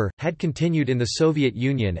 however, had continued in the Soviet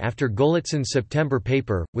Union after Golitsyn's September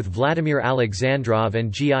paper, with Vladimir Alexandrov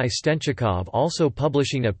and G.I. Stenchikov also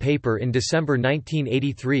publishing a paper in December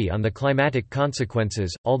 1983 on the climatic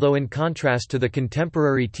consequences, although in contrast to the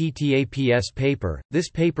contemporary TTAPS paper, this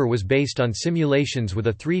paper was based on simulations with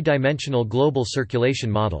a three-dimensional global circulation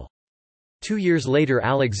model. 2 years later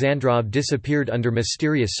Alexandrov disappeared under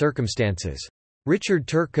mysterious circumstances. Richard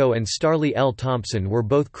Turco and Starley L. Thompson were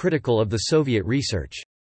both critical of the Soviet research.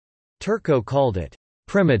 Turco called it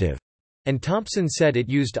primitive, and Thompson said it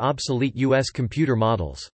used obsolete U.S. computer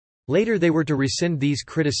models. Later they were to rescind these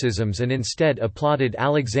criticisms and instead applauded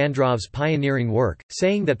Alexandrov's pioneering work,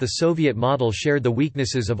 saying that the Soviet model shared the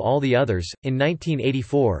weaknesses of all the others. In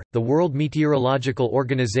 1984, the World Meteorological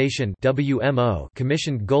Organization (WMO)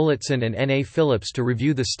 commissioned Golitsyn and N. A. Phillips to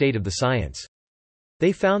review the state of the science.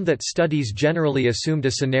 They found that studies generally assumed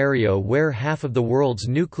a scenario where half of the world's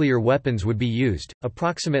nuclear weapons would be used,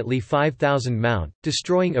 approximately 5,000 mount,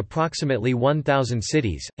 destroying approximately 1,000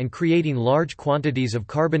 cities, and creating large quantities of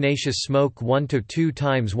carbonaceous smoke 1 to 2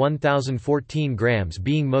 times 1,014 grams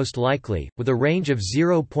being most likely, with a range of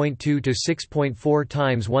 0.2 to 6.4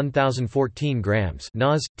 times 1,014 grams.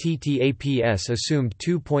 NAS, TTAPS assumed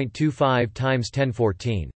 2.25 times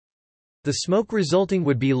 1014. The smoke resulting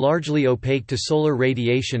would be largely opaque to solar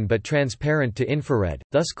radiation but transparent to infrared,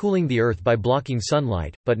 thus cooling the Earth by blocking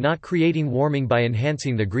sunlight, but not creating warming by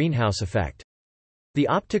enhancing the greenhouse effect. The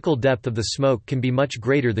optical depth of the smoke can be much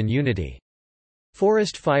greater than unity.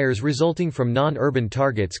 Forest fires resulting from non-urban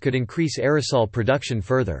targets could increase aerosol production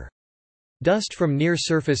further. Dust from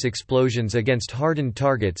near-surface explosions against hardened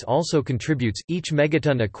targets also contributes. Each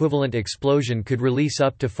megaton equivalent explosion could release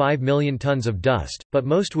up to 5 million tons of dust, but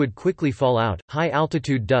most would quickly fall out.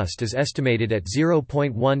 High-altitude dust is estimated at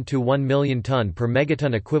 0.1 to 1 million ton per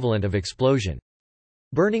megaton equivalent of explosion.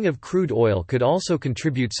 Burning of crude oil could also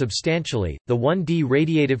contribute substantially. The 1D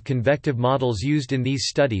radiative convective models used in these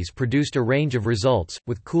studies produced a range of results,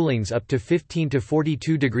 with coolings up to 15 to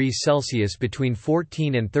 42 degrees Celsius between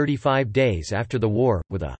 14 and 35 days after the war,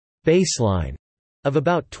 with a baseline of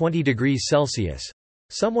about 20 degrees Celsius.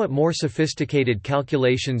 Somewhat more sophisticated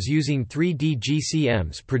calculations using 3D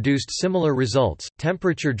GCMs produced similar results,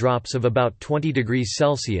 temperature drops of about 20 degrees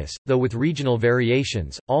Celsius, though with regional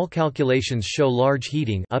variations. All calculations show large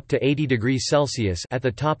heating up to 80 degrees Celsius at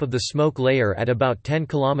the top of the smoke layer at about 10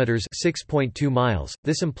 kilometers (6.2 miles).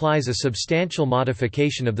 This implies a substantial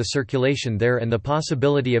modification of the circulation there and the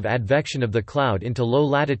possibility of advection of the cloud into low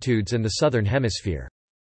latitudes and the southern hemisphere.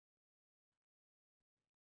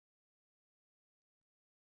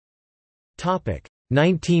 Topic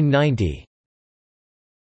 1990.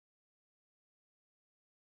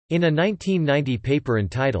 In a 1990 paper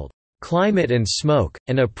entitled, "Climate and Smoke,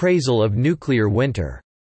 an Appraisal of Nuclear Winter",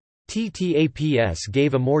 TTAPS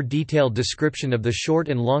gave a more detailed description of the short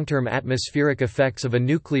and long-term atmospheric effects of a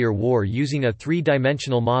nuclear war using a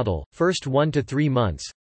three-dimensional model. First 1 to 3 months,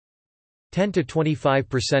 10 to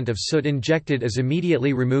 25% of soot injected is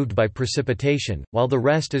immediately removed by precipitation, while the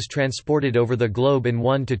rest is transported over the globe in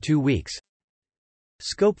 1 to 2 weeks.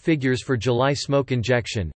 Scope figures for July smoke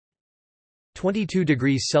injection: 22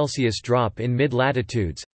 degrees Celsius drop in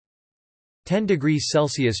mid-latitudes, 10 degrees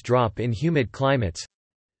Celsius drop in humid climates,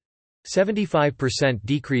 75%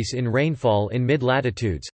 decrease in rainfall in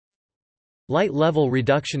mid-latitudes, light level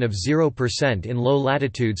reduction of 0% in low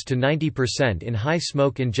latitudes to 90% in high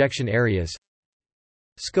smoke injection areas.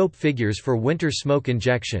 Scope figures for winter smoke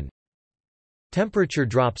injection: temperature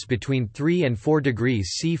drops between 3 and 4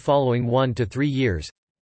 degrees C following 1 to 3 years.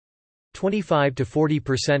 25 to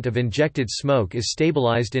 40% of injected smoke is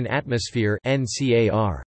stabilized in atmosphere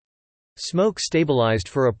 (NCAR). Smoke stabilized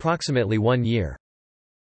for approximately 1 year.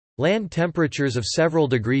 Land temperatures of several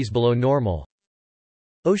degrees below normal.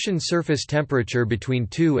 Ocean surface temperature between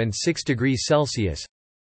 2 and 6 degrees Celsius.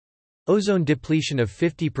 Ozone depletion of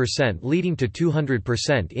 50% leading to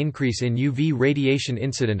 200% increase in UV radiation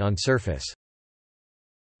incident on surface.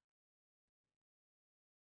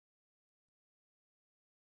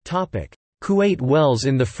 Kuwait wells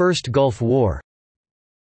in the First Gulf War.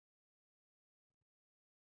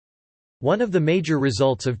 One of the major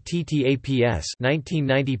results of TTAP's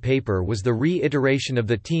 1990 paper was the reiteration of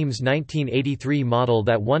the team's 1983 model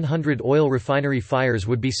that 100 oil refinery fires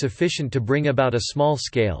would be sufficient to bring about a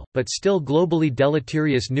small-scale, but still globally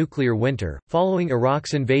deleterious nuclear winter. Following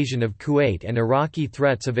Iraq's invasion of Kuwait and Iraqi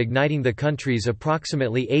threats of igniting the country's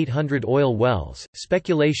approximately 800 oil wells,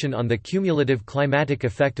 speculation on the cumulative climatic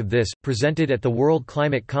effect of this, presented at the World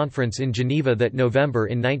Climate Conference in Geneva that November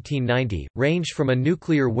in 1990, ranged from a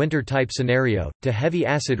nuclear winter-type scenario, to heavy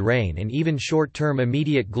acid rain and even short-term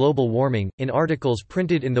immediate global warming. In articles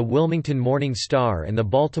printed in the Wilmington Morning Star and the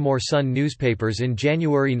Baltimore Sun newspapers in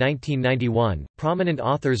January 1991, prominent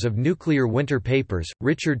authors of nuclear winter papers,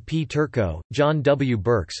 Richard P. Turco, John W.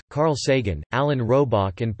 Birx, Carl Sagan, Alan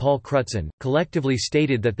Robach and Paul Crutzen, collectively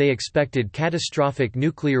stated that they expected catastrophic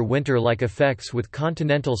nuclear winter-like effects with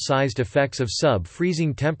continental-sized effects of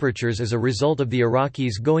sub-freezing temperatures as a result of the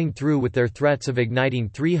Iraqis going through with their threats of igniting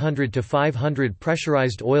 300 to 500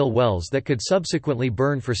 pressurized oil wells that could subsequently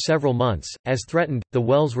burn for several months. As threatened, the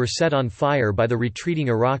wells were set on fire by the retreating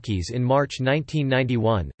Iraqis in March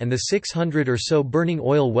 1991, and the 600 or so burning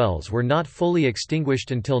oil wells were not fully extinguished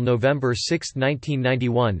until November 6,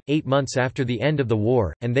 1991, 8 months after the end of the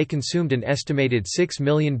war, and they consumed an estimated 6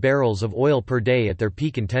 million barrels of oil per day at their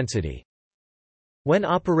peak intensity. When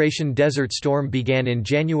Operation Desert Storm began in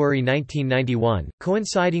January 1991,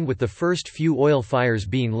 coinciding with the first few oil fires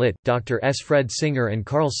being lit, Dr. S. Fred Singer and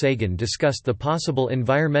Carl Sagan discussed the possible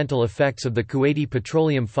environmental effects of the Kuwaiti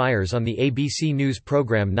petroleum fires on the ABC News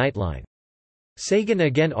program Nightline. Sagan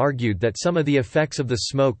again argued that some of the effects of the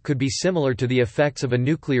smoke could be similar to the effects of a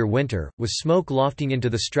nuclear winter, with smoke lofting into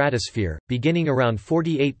the stratosphere, beginning around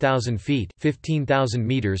 48,000 feet (15,000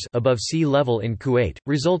 meters) above sea level in Kuwait,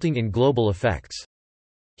 resulting in global effects.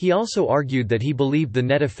 He also argued that he believed the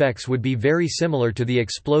net effects would be very similar to the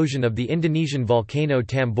explosion of the Indonesian volcano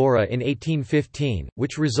Tambora in 1815,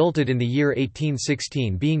 which resulted in the year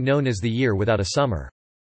 1816 being known as the year without a summer.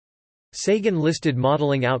 Sagan listed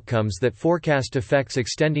modeling outcomes that forecast effects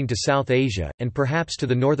extending to South Asia, and perhaps to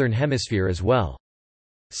the Northern Hemisphere as well.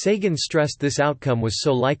 Sagan stressed this outcome was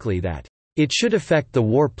so likely that it should affect the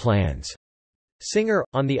war plans. Singer,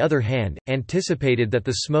 on the other hand, anticipated that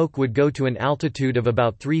the smoke would go to an altitude of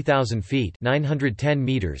about 3,000 feet (910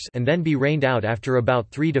 meters) and then be rained out after about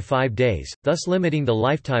 3 to 5 days, thus limiting the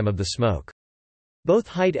lifetime of the smoke. Both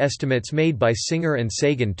height estimates made by Singer and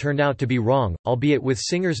Sagan turned out to be wrong, albeit with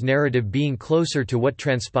Singer's narrative being closer to what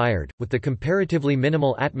transpired, with the comparatively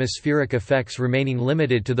minimal atmospheric effects remaining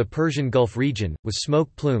limited to the Persian Gulf region, with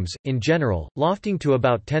smoke plumes, in general, lofting to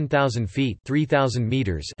about 10,000 feet (3,000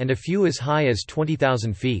 meters) and a few as high as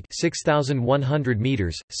 20,000 feet (6,100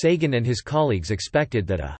 meters). Sagan and his colleagues expected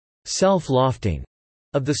that a self-lofting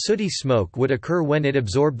of the sooty smoke would occur when it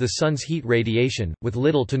absorbed the sun's heat radiation, with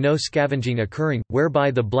little to no scavenging occurring,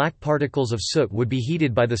 whereby the black particles of soot would be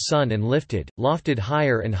heated by the sun and lofted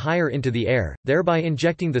higher and higher into the air, thereby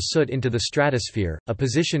injecting the soot into the stratosphere, a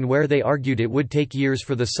position where they argued it would take years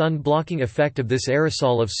for the sun-blocking effect of this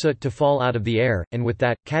aerosol of soot to fall out of the air, and with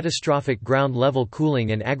that, catastrophic ground-level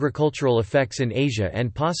cooling and agricultural effects in Asia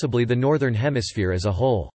and possibly the Northern Hemisphere as a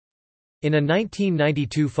whole. In a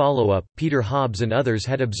 1992 follow-up, Peter Hobbs and others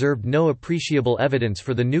had observed no appreciable evidence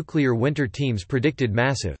for the nuclear winter team's predicted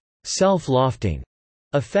massive self-lofting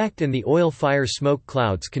effect, and the oil fire smoke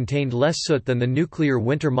clouds contained less soot than the nuclear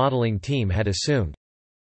winter modeling team had assumed.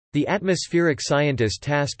 The atmospheric scientist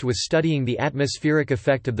tasked with studying the atmospheric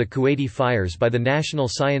effect of the Kuwaiti fires by the National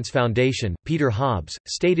Science Foundation, Peter Hobbs,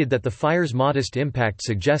 stated that the fire's modest impact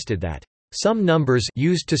suggested that some numbers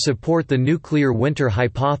used to support the nuclear winter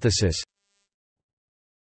hypothesis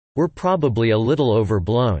were probably a little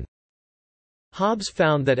overblown. Hobbs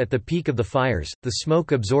found that at the peak of the fires, the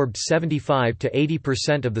smoke absorbed 75 to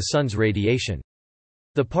 80% of the sun's radiation.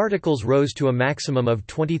 The particles rose to a maximum of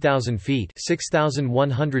 20,000 feet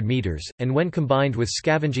 (6,100 meters), and when combined with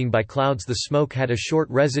scavenging by clouds, the smoke had a short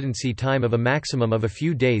residency time of a maximum of a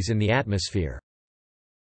few days in the atmosphere.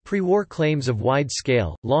 Pre-war claims of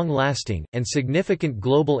wide-scale, long-lasting, and significant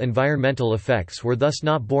global environmental effects were thus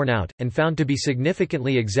not borne out, and found to be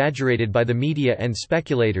significantly exaggerated by the media and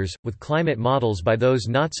speculators, with climate models by those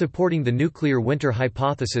not supporting the nuclear winter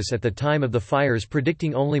hypothesis at the time of the fires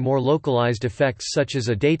predicting only more localized effects such as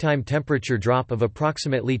a daytime temperature drop of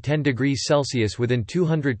approximately 10 degrees Celsius within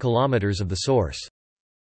 200 kilometers of the source.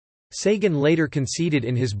 Sagan later conceded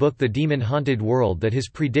in his book The Demon-Haunted World that his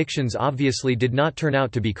predictions obviously did not turn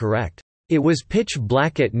out to be correct. It was pitch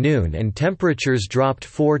black at noon and temperatures dropped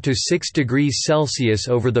 4 to 6 degrees Celsius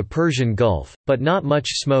over the Persian Gulf, but not much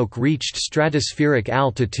smoke reached stratospheric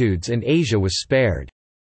altitudes and Asia was spared.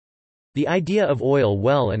 The idea of oil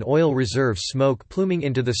well and oil reserve smoke pluming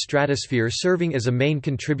into the stratosphere serving as a main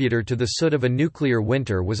contributor to the soot of a nuclear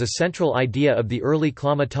winter was a central idea of the early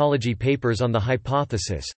climatology papers on the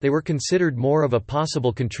hypothesis. They were considered more of a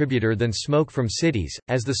possible contributor than smoke from cities,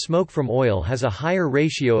 as the smoke from oil has a higher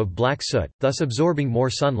ratio of black soot, thus absorbing more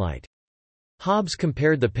sunlight. Hobbes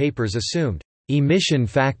compared the papers' assumed emission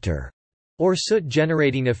factor or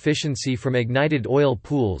soot-generating efficiency from ignited oil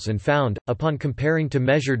pools and found, upon comparing to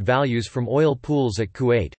measured values from oil pools at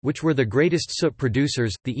Kuwait, which were the greatest soot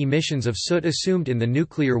producers, the emissions of soot assumed in the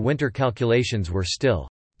nuclear winter calculations were still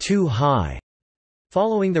too high.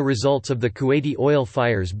 Following the results of the Kuwaiti oil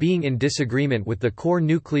fires being in disagreement with the core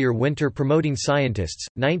nuclear winter promoting scientists,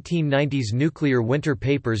 1990s nuclear winter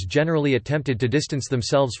papers generally attempted to distance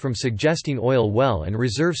themselves from suggesting oil well and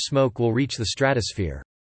reserve smoke will reach the stratosphere.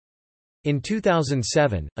 In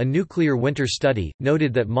 2007, a nuclear winter study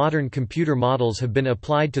noted that modern computer models have been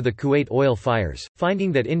applied to the Kuwait oil fires,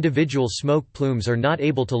 finding that individual smoke plumes are not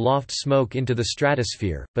able to loft smoke into the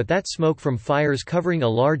stratosphere, but that smoke from fires covering a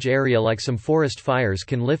large area like some forest fires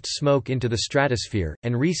can lift smoke into the stratosphere,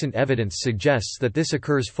 and recent evidence suggests that this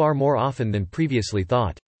occurs far more often than previously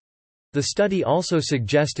thought. The study also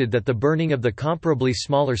suggested that the burning of the comparably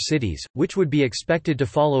smaller cities, which would be expected to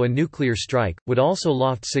follow a nuclear strike, would also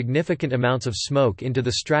loft significant amounts of smoke into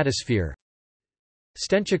the stratosphere.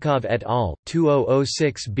 Stenchikov et al.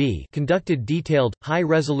 2006b conducted detailed,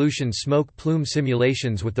 high-resolution smoke plume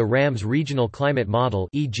simulations with the RAMS regional climate model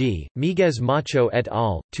e.g., Miguez Macho et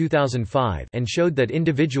al. 2005 and showed that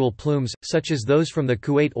individual plumes, such as those from the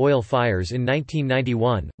Kuwait oil fires in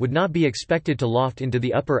 1991, would not be expected to loft into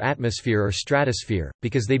the upper atmosphere or stratosphere,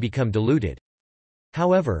 because they become diluted.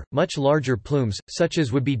 However, much larger plumes, such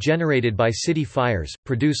as would be generated by city fires,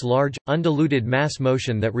 produce large, undiluted mass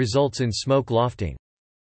motion that results in smoke lofting.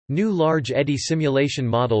 New large eddy simulation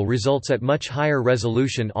model results at much higher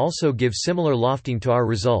resolution also give similar lofting to our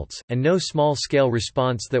results, and no small-scale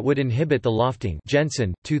response that would inhibit the lofting.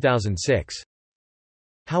 Jensen, 2006.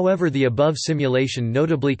 However, the above simulation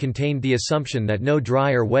notably contained the assumption that no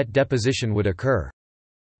dry or wet deposition would occur.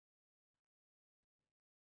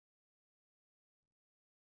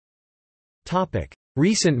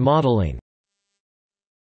 Recent modeling.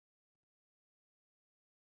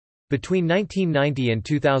 Between 1990 and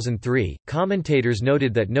 2003, commentators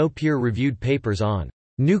noted that no peer-reviewed papers on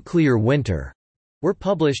nuclear winter were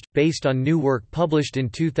published, based on new work published in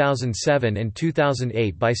 2007 and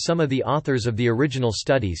 2008 by some of the authors of the original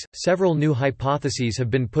studies. Several new hypotheses have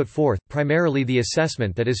been put forth, primarily the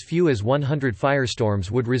assessment that as few as 100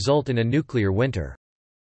 firestorms would result in a nuclear winter.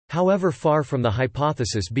 However, far from the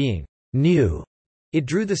hypothesis being new, it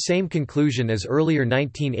drew the same conclusion as earlier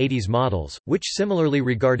 1980s models, which similarly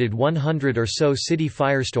regarded 100 or so city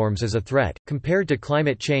firestorms as a threat. Compared to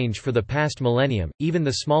climate change for the past millennium, even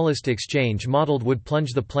the smallest exchange modeled would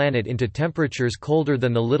plunge the planet into temperatures colder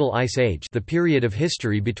than the Little Ice Age, the period of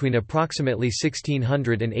history between approximately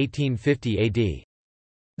 1600 and 1850 AD.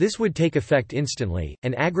 This would take effect instantly,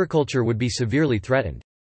 and agriculture would be severely threatened.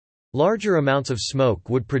 Larger amounts of smoke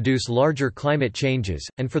would produce larger climate changes,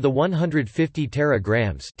 and for the 150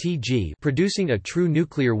 teragrams (Tg) producing a true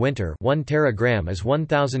nuclear winter, 1 teragram is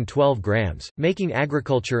 1012 grams, making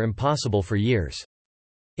agriculture impossible for years.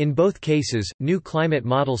 In both cases, new climate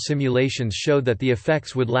model simulations showed that the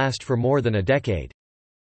effects would last for more than a decade.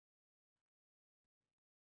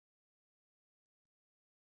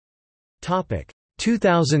 Topic: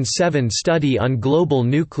 2007 study on global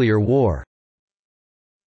nuclear war.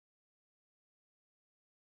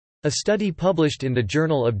 A study published in the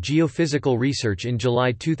Journal of Geophysical Research in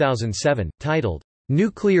July 2007, titled,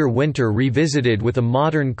 "Nuclear Winter Revisited with a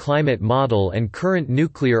Modern Climate Model and Current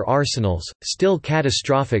Nuclear Arsenals, Still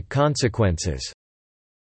Catastrophic Consequences,"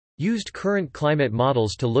 used current climate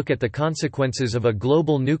models to look at the consequences of a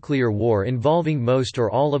global nuclear war involving most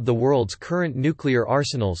or all of the world's current nuclear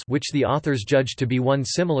arsenals, which the authors judged to be one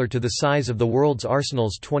similar to the size of the world's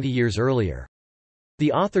arsenals 20 years earlier.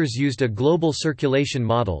 The authors used a global circulation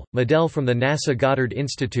model from the NASA Goddard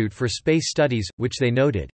Institute for Space Studies, which they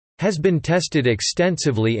noted, "has been tested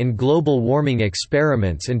extensively in global warming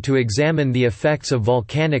experiments and to examine the effects of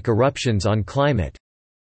volcanic eruptions on climate."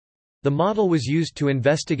 The model was used to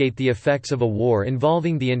investigate the effects of a war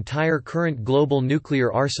involving the entire current global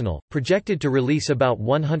nuclear arsenal, projected to release about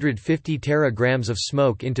 150 teragrams of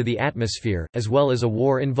smoke into the atmosphere, as well as a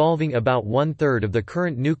war involving about one-third of the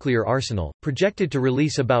current nuclear arsenal, projected to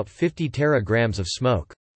release about 50 teragrams of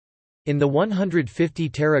smoke. In the 150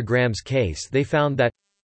 teragrams case, they found that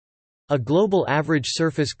a global average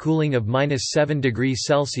surface cooling of -7 degrees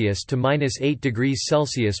Celsius to -8 degrees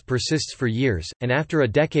Celsius persists for years, and after a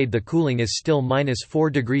decade the cooling is still -4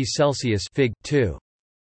 degrees Celsius Fig. 2.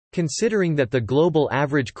 Considering that the global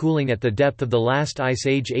average cooling at the depth of the last ice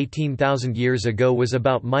age 18,000 years ago was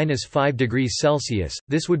about -5 degrees Celsius,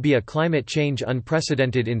 this would be a climate change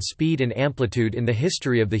unprecedented in speed and amplitude in the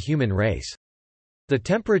history of the human race. The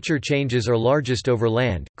temperature changes are largest over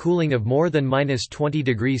land. Cooling of more than -20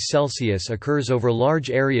 degrees Celsius occurs over large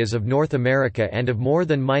areas of North America and of more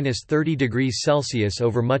than -30 degrees Celsius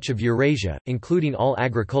over much of Eurasia, including all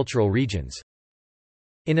agricultural regions.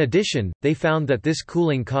 In addition, they found that this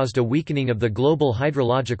cooling caused a weakening of the global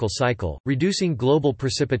hydrological cycle, reducing global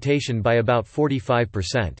precipitation by about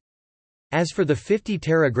 45%. As for the 50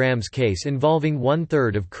 teragrams case involving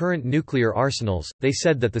one-third of current nuclear arsenals, they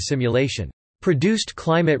said that the simulation produced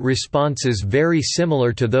climate responses very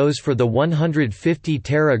similar to those for the 150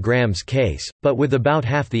 teragrams case, but with about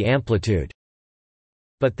half the amplitude.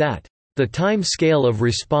 But that the time scale of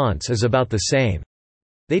response is about the same.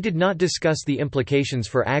 They did not discuss the implications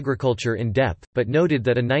for agriculture in depth, but noted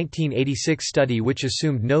that a 1986 study which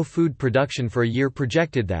assumed no food production for a year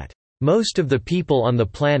projected that most of the people on the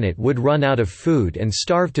planet would run out of food and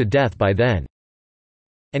starve to death by then,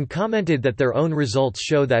 and commented that their own results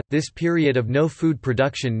show that this period of no food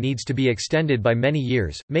production needs to be extended by many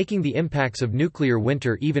years, making the impacts of nuclear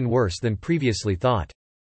winter even worse than previously thought.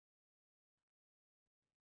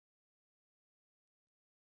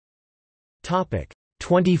 Topic: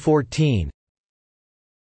 2014.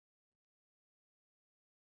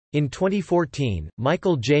 In 2014,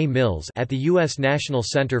 Michael J. Mills at the U.S. National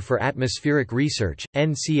Center for Atmospheric Research,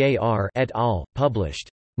 NCAR et al., published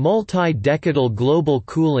Multi-Decadal Global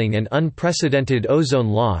Cooling and Unprecedented Ozone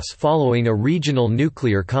Loss Following a Regional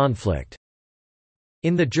Nuclear Conflict,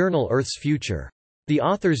 in the journal Earth's Future. The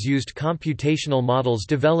authors used computational models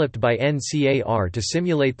developed by NCAR to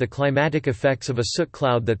simulate the climatic effects of a soot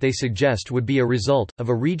cloud that they suggest would be a result of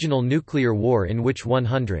a regional nuclear war in which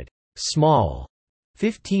 100 small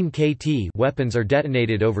 15 kt weapons are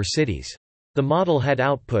detonated over cities. The model had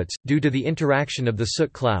outputs, due to the interaction of the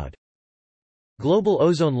soot cloud. Global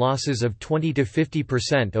ozone losses of 20 to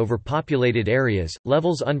 50% over populated areas,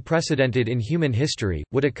 levels unprecedented in human history,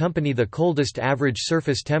 would accompany the coldest average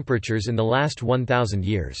surface temperatures in the last 1,000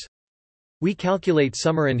 years. We calculate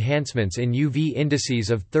summer enhancements in UV indices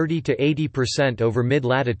of 30 to 80% over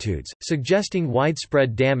mid-latitudes, suggesting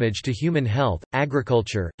widespread damage to human health,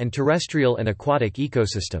 agriculture, and terrestrial and aquatic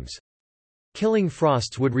ecosystems. Killing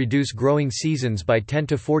frosts would reduce growing seasons by 10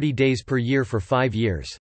 to 40 days per year for 5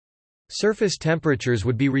 years. Surface temperatures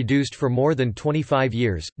would be reduced for more than 25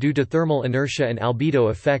 years, due to thermal inertia and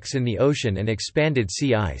albedo effects in the ocean and expanded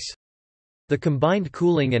sea ice. The combined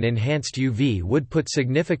cooling and enhanced UV would put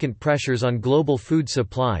significant pressures on global food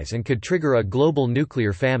supplies and could trigger a global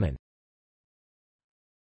nuclear famine.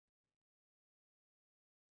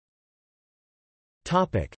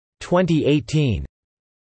 Topic: 2018.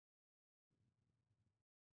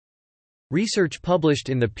 Research published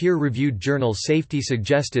in the peer-reviewed journal Safety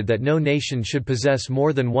suggested that no nation should possess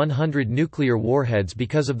more than 100 nuclear warheads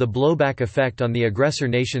because of the blowback effect on the aggressor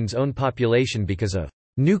nation's own population because of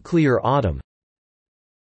nuclear autumn.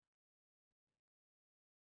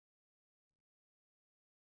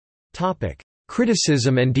 Topic: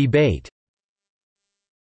 Criticism and debate.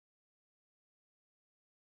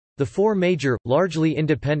 The four major, largely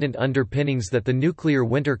independent underpinnings that the nuclear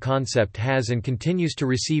winter concept has and continues to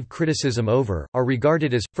receive criticism over, are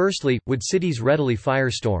regarded as, firstly, would cities readily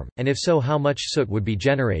firestorm, and if so how much soot would be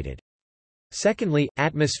generated? Secondly,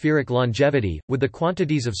 atmospheric longevity, would the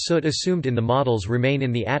quantities of soot assumed in the models remain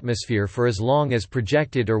in the atmosphere for as long as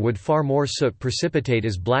projected or would far more soot precipitate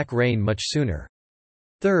as black rain much sooner?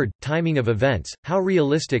 Third, timing of events, how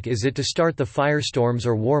realistic is it to start the firestorms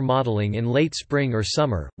or war modeling in late spring or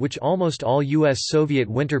summer, which almost all U.S. Soviet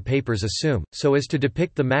winter papers assume, so as to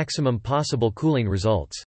depict the maximum possible cooling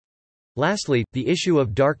results? Lastly, the issue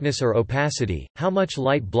of darkness or opacity, how much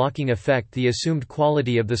light blocking effect the assumed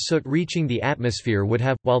quality of the soot reaching the atmosphere would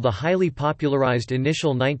have. While the highly popularized initial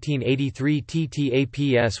 1983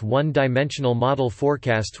 TTAPS one-dimensional model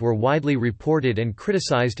forecasts were widely reported and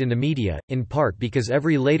criticized in the media, in part because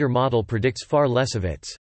every later model predicts far less of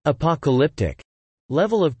its apocalyptic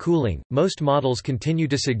level of cooling, most models continue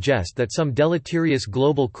to suggest that some deleterious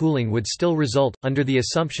global cooling would still result, under the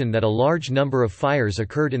assumption that a large number of fires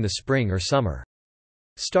occurred in the spring or summer.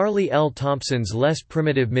 Starley L. Thompson's less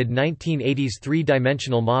primitive mid-1980s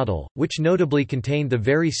three-dimensional model, which notably contained the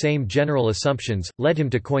very same general assumptions, led him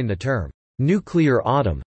to coin the term, "nuclear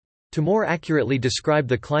autumn," to more accurately describe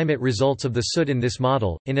the climate results of the soot in this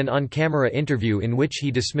model, in an on-camera interview in which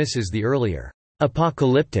he dismisses the earlier,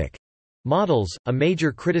 apocalyptic models. A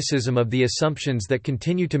major criticism of the assumptions that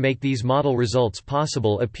continue to make these model results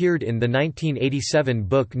possible appeared in the 1987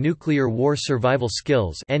 book Nuclear War Survival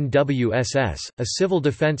Skills (NWSS), a civil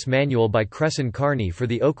defense manual by Cresson Carney for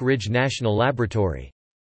the Oak Ridge National Laboratory.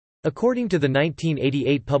 According to the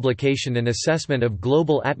 1988 publication An Assessment of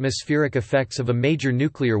Global Atmospheric Effects of a Major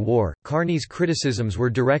Nuclear War, Carney's criticisms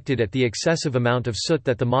were directed at the excessive amount of soot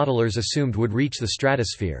that the modelers assumed would reach the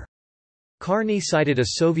stratosphere. Carney cited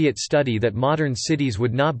a Soviet study that modern cities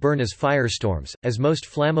would not burn as firestorms, as most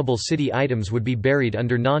flammable city items would be buried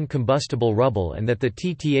under non-combustible rubble, and that the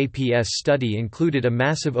TTAPS study included a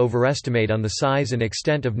massive overestimate on the size and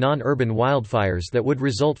extent of non-urban wildfires that would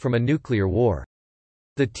result from a nuclear war.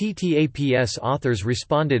 The TTAPS authors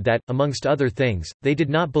responded that, amongst other things, they did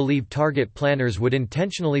not believe target planners would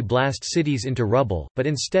intentionally blast cities into rubble, but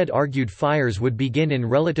instead argued fires would begin in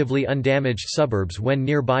relatively undamaged suburbs when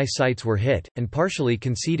nearby sites were hit, and partially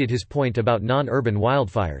conceded his point about non-urban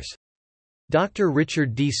wildfires. Dr.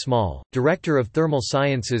 Richard D. Small, Director of Thermal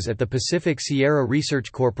Sciences at the Pacific Sierra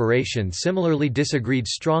Research Corporation, similarly disagreed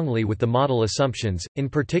strongly with the model assumptions, in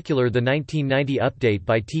particular the 1990 update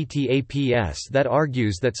by TTAPS that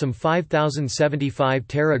argues that some 5,075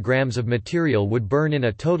 teragrams of material would burn in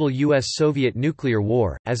a total U.S.-Soviet nuclear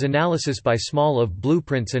war, as analysis by Small of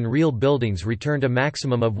blueprints and real buildings returned a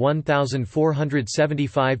maximum of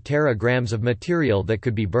 1,475 teragrams of material that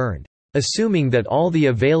could be burned, assuming that all the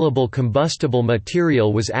available combustible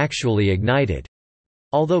material was actually ignited.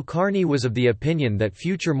 Although Carney was of the opinion that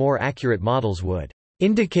future more accurate models would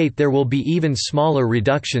indicate there will be even smaller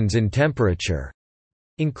reductions in temperature,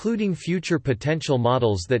 including future potential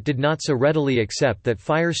models that did not so readily accept that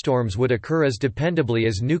firestorms would occur as dependably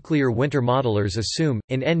as nuclear winter modelers assume.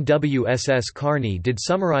 In NWSS, Carney did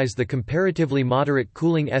summarize the comparatively moderate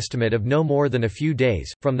cooling estimate of no more than a few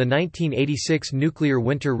days, from the 1986 nuclear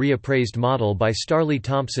winter reappraised model by Starley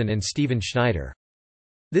Thompson and Stephen Schneider.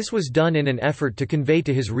 This was done in an effort to convey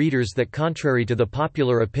to his readers that, contrary to the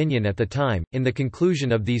popular opinion at the time, in the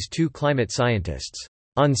conclusion of these two climate scientists,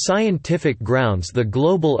 on scientific grounds the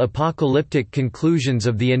global apocalyptic conclusions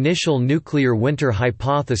of the initial nuclear winter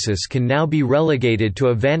hypothesis can now be relegated to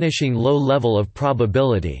a vanishing low level of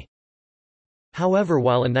probability. However,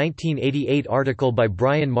 while a 1988 article by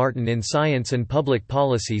Brian Martin in Science and Public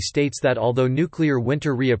Policy states that although nuclear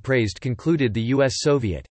winter reappraised concluded the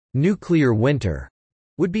U.S.-Soviet nuclear winter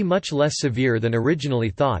would be much less severe than originally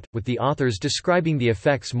thought, with the authors describing the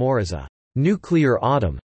effects more as a nuclear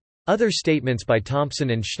autumn. Other statements by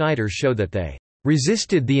Thompson and Schneider show that they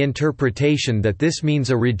resisted the interpretation that this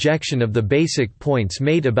means a rejection of the basic points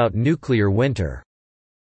made about nuclear winter.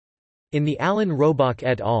 In the Alan Robach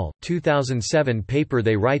et al. 2007 paper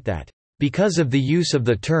they write that, because of the use of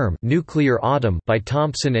the term nuclear autumn by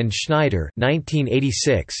Thompson and Schneider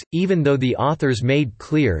 1986, even though the authors made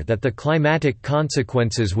clear that the climatic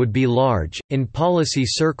consequences would be large, in policy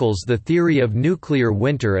circles the theory of nuclear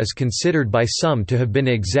winter is considered by some to have been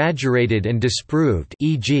exaggerated and disproved,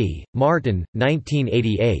 e.g., Martin,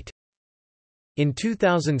 1988. In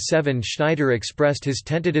 2007, Schneider expressed his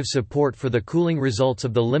tentative support for the cooling results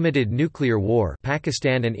of the limited nuclear war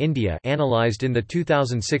Pakistan and India analyzed in the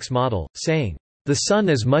 2006 model, saying, "The sun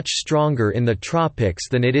is much stronger in the tropics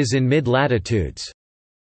than it is in mid-latitudes.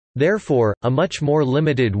 Therefore, a much more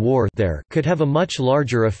limited war there could have a much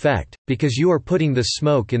larger effect, because you are putting the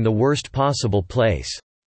smoke in the worst possible place."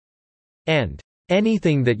 And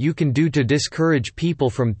anything that you can do to discourage people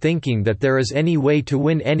from thinking that there is any way to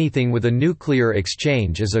win anything with a nuclear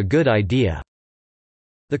exchange is a good idea.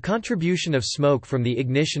 The contribution of smoke from the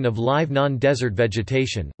ignition of live non-desert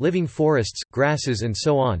vegetation, living forests, grasses and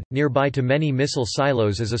so on, nearby to many missile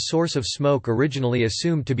silos is a source of smoke originally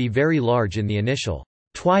assumed to be very large in the initial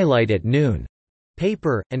 "Twilight at Noon"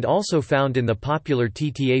 paper, and also found in the popular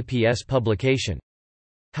TTAPS publication.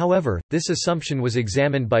 However, this assumption was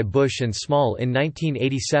examined by Bush and Small in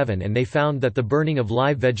 1987 and they found that the burning of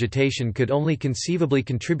live vegetation could only conceivably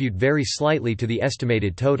contribute very slightly to the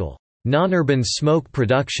estimated total non-urban smoke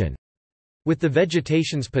production, with the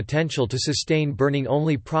vegetation's potential to sustain burning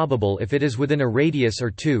only probable if it is within a radius or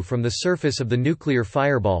two from the surface of the nuclear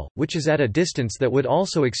fireball, which is at a distance that would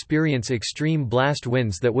also experience extreme blast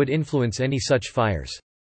winds that would influence any such fires.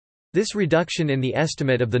 This reduction in the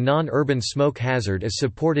estimate of the non-urban smoke hazard is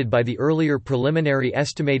supported by the earlier preliminary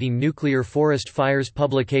estimating nuclear forest fires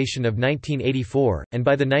publication of 1984, and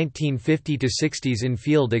by the 1950–60s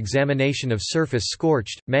in-field examination of surface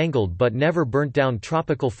scorched, mangled but never burnt down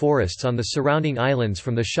tropical forests on the surrounding islands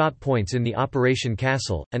from the shot points in the Operation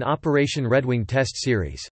Castle, and Operation Redwing test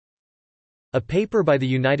series. A paper by the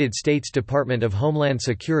United States Department of Homeland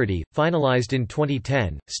Security, finalized in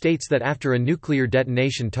 2010, states that after a nuclear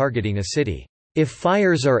detonation targeting a city, if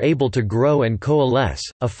fires are able to grow and coalesce,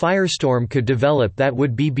 a firestorm could develop that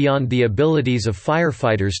would be beyond the abilities of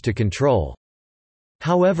firefighters to control.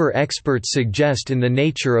 However, experts suggest in the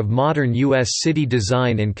nature of modern U.S. city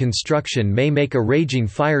design and construction may make a raging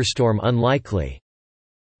firestorm unlikely.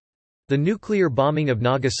 The nuclear bombing of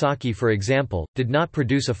Nagasaki, for example, did not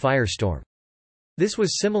produce a firestorm. This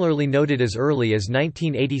was similarly noted as early as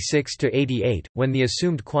 1986–88, when the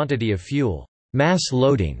assumed quantity of fuel mass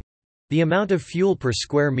loading, the amount of fuel per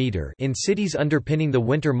square meter in cities underpinning the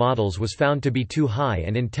winter models, was found to be too high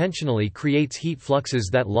and intentionally creates heat fluxes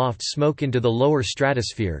that loft smoke into the lower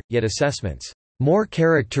stratosphere, yet assessments more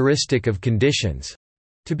characteristic of conditions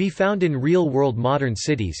to be found in real-world modern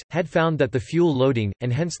cities, had found that the fuel loading,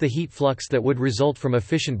 and hence the heat flux that would result from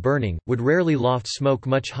efficient burning, would rarely loft smoke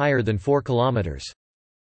much higher than 4 km.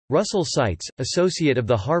 Russell Seitz, associate of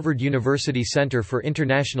the Harvard University Center for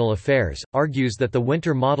International Affairs, argues that the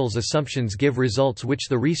winter model's assumptions give results which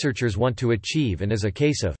the researchers want to achieve and is a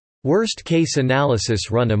case of worst-case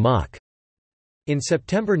analysis run amok. In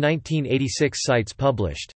September 1986, Seitz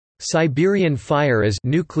published Siberian Fire as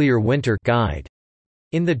Nuclear Winter Guide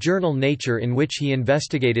in the journal Nature, in which he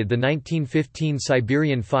investigated the 1915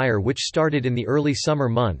 Siberian fire, which started in the early summer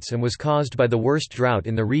months and was caused by the worst drought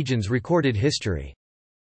in the region's recorded history.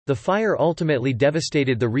 The fire ultimately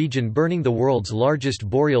devastated the region, burning the world's largest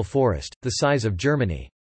boreal forest, the size of Germany.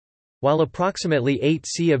 While approximately 8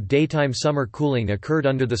 C of daytime summer cooling occurred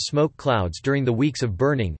under the smoke clouds during the weeks of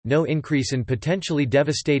burning, no increase in potentially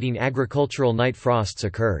devastating agricultural night frosts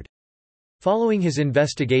occurred. Following his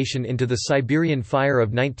investigation into the Siberian fire of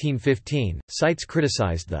 1915, Seitz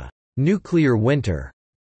criticized the nuclear winter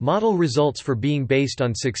model results for being based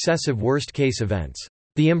on successive worst-case events.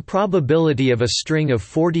 The improbability of a string of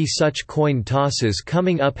 40 such coin tosses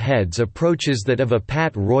coming up heads approaches that of a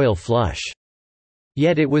pat royal flush.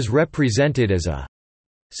 Yet it was represented as a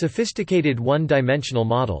sophisticated one-dimensional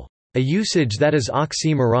model, a usage that is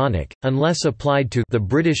oxymoronic, unless applied to the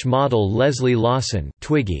British model Leslie Lawson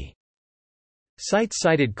Twiggy. Seitz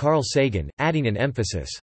cited Carl Sagan, adding an emphasis,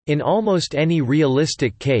 "In almost any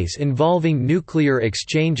realistic case involving nuclear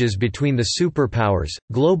exchanges between the superpowers,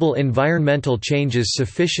 global environmental changes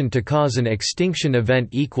sufficient to cause an extinction event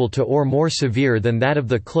equal to or more severe than that of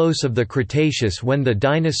the close of the Cretaceous when the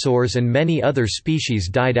dinosaurs and many other species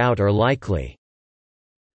died out are likely."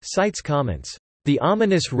 Seitz comments, "The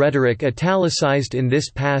ominous rhetoric italicized in this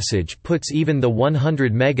passage puts even the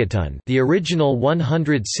 100 megaton, the original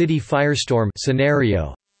 100-city firestorm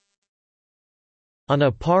scenario, on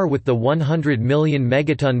a par with the 100 million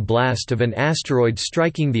megaton blast of an asteroid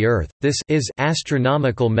striking the Earth. This is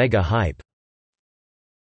astronomical mega-hype."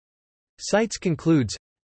 Seitz concludes,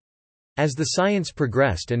 as the science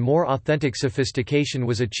progressed and more authentic sophistication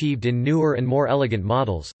was achieved in newer and more elegant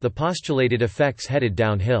models, the postulated effects headed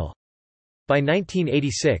downhill. By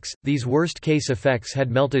 1986, these worst-case effects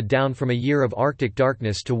had melted down from a year of Arctic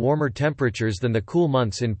darkness to warmer temperatures than the cool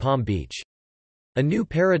months in Palm Beach. A new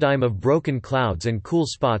paradigm of broken clouds and cool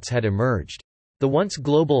spots had emerged. The once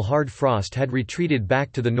global hard frost had retreated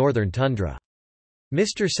back to the northern tundra.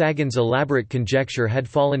 Mr. Sagan's elaborate conjecture had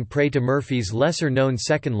fallen prey to Murphy's lesser-known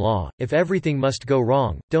second law: if everything must go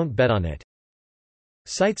wrong, don't bet on it.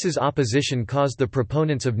 Seitz's opposition caused the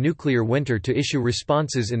proponents of nuclear winter to issue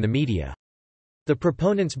responses in the media. The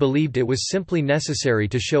proponents believed it was simply necessary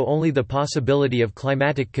to show only the possibility of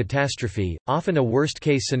climatic catastrophe, often a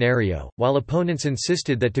worst-case scenario, while opponents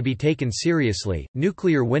insisted that to be taken seriously,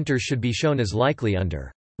 nuclear winter should be shown as likely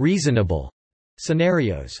under reasonable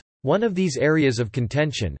scenarios. One of these areas of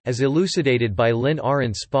contention, as elucidated by Lynn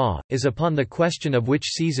Aron Spa, is upon the question of which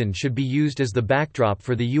season should be used as the backdrop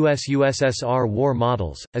for the US-USSR war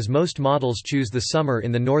models, as most models choose the summer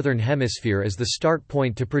in the Northern Hemisphere as the start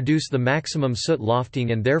point to produce the maximum soot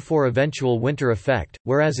lofting and therefore eventual winter effect,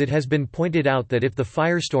 whereas it has been pointed out that if the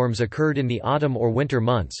firestorms occurred in the autumn or winter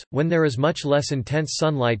months, when there is much less intense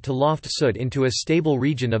sunlight to loft soot into a stable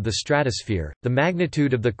region of the stratosphere, the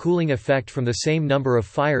magnitude of the cooling effect from the same number of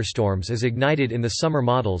firestorms as ignited in the summer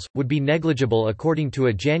models, would be negligible according to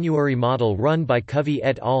a January model run by Covey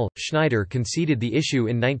et al. Schneider conceded the issue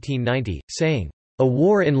in 1990, saying, "A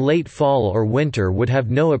war in late fall or winter would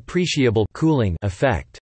have no appreciable cooling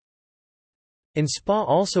effect." Spa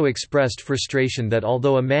also expressed frustration that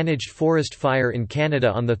although a managed forest fire in Canada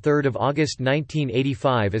on 3 August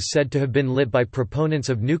 1985 is said to have been lit by proponents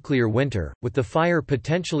of nuclear winter, with the fire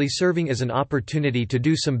potentially serving as an opportunity to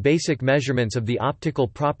do some basic measurements of the optical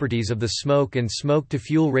properties of the smoke and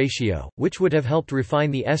smoke-to-fuel ratio, which would have helped refine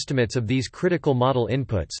the estimates of these critical model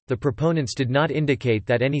inputs, the proponents did not indicate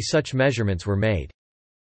that any such measurements were made.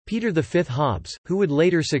 Peter V. Hobbs, who would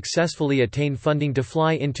later successfully attain funding to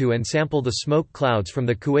fly into and sample the smoke clouds from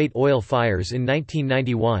the Kuwait oil fires in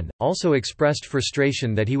 1991, also expressed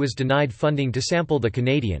frustration that he was denied funding to sample the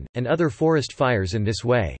Canadian, and other forest fires in this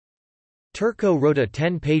way. Turco wrote a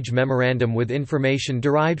 10-page memorandum with information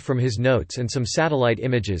derived from his notes and some satellite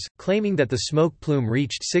images, claiming that the smoke plume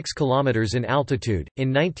reached 6 km in altitude.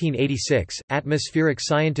 In 1986, atmospheric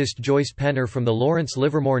scientist Joyce Penner from the Lawrence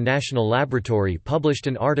Livermore National Laboratory published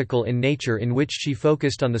an article in Nature in which she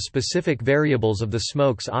focused on the specific variables of the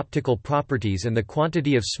smoke's optical properties and the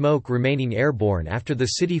quantity of smoke remaining airborne after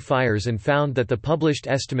the city fires, and found that the published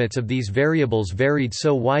estimates of these variables varied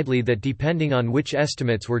so widely that depending on which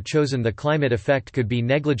estimates were chosen, the climate effect could be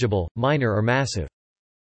negligible, minor or massive.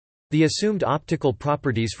 The assumed optical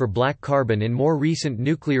properties for black carbon in more recent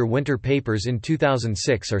nuclear winter papers in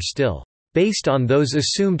 2006 are still based on those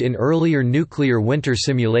assumed in earlier nuclear winter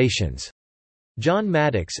simulations. John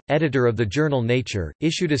Maddox, editor of the journal Nature,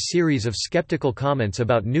 issued a series of skeptical comments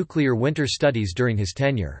about nuclear winter studies during his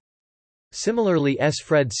tenure. Similarly,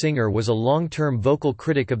 Fred Singer was a long-term vocal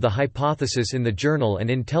critic of the hypothesis in the journal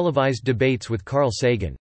and in televised debates with Carl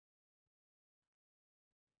Sagan.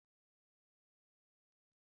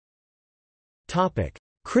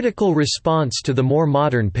 Critical response to the more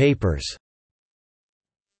modern papers.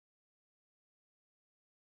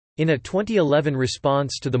 In a 2011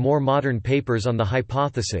 response to the more modern papers on the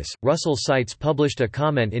hypothesis, Russell Seitz published a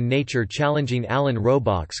comment in Nature challenging Alan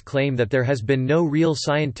Robock's claim that there has been no real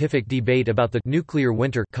scientific debate about the nuclear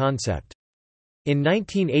winter concept. In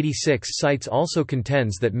 1986, Seitz also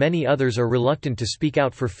contends that many others are reluctant to speak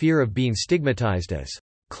out for fear of being stigmatized as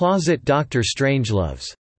closet Dr.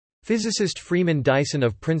 Strangeloves. Physicist Freeman Dyson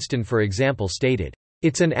of Princeton, for example, stated,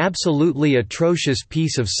 "It's an absolutely atrocious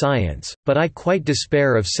piece of science, but I quite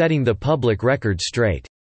despair of setting the public record straight."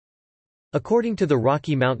 According to the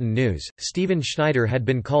Rocky Mountain News, Stephen Schneider had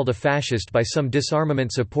been called a fascist by some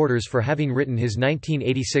disarmament supporters for having written his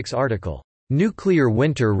 1986 article, "Nuclear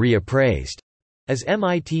Winter Reappraised." As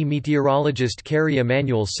MIT meteorologist Carrie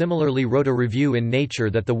Emanuel similarly wrote a review in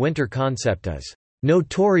Nature that the winter concept is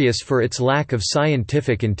notorious for its lack of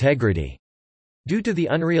scientific integrity, due to the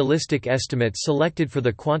unrealistic estimates selected for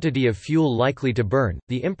the quantity of fuel likely to burn,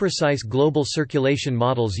 the imprecise global circulation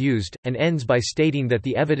models used, and ends by stating that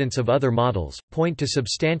the evidence of other models point to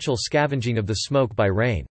substantial scavenging of the smoke by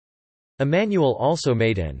rain. Emanuel also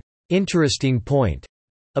made an interesting point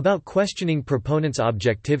about questioning proponents'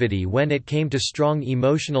 objectivity when it came to strong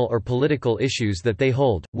emotional or political issues that they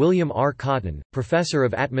hold. William R. Cotton, professor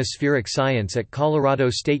of atmospheric science at Colorado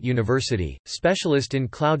State University, specialist in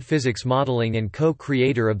cloud physics modeling and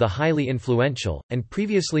co-creator of the highly influential, and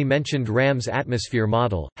previously mentioned RAMS atmosphere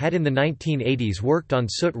model, had in the 1980s worked on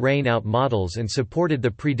soot rain-out models and supported the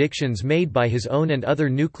predictions made by his own and other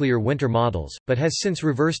nuclear winter models, but has since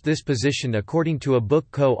reversed this position according to a book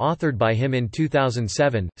co-authored by him in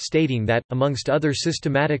 2007. Stating that, amongst other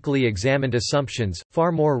systematically examined assumptions,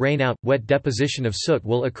 far more rain-out, wet deposition of soot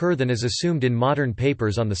will occur than is assumed in modern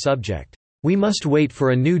papers on the subject. We must wait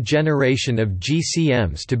for a new generation of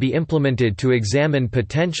GCMs to be implemented to examine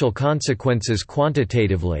potential consequences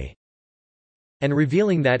quantitatively, and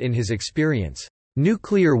revealing that in his experience,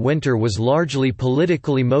 nuclear winter was largely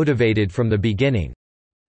politically motivated from the beginning.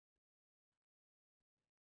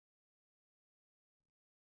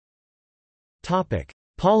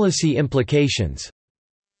 Policy implications.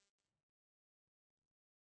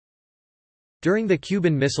 During the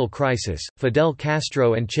Cuban Missile Crisis, Fidel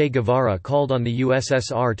Castro and Che Guevara called on the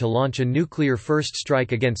USSR to launch a nuclear first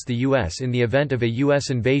strike against the U.S. in the event of a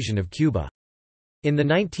U.S. invasion of Cuba. In the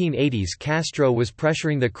 1980s, Castro was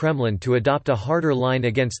pressuring the Kremlin to adopt a harder line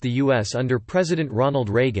against the U.S. under President Ronald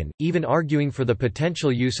Reagan, even arguing for the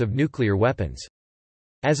potential use of nuclear weapons.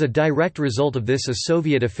 As a direct result of this, a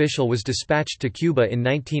Soviet official was dispatched to Cuba in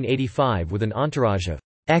 1985 with an entourage of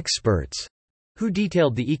experts who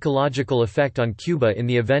detailed the ecological effect on Cuba in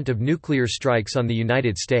the event of nuclear strikes on the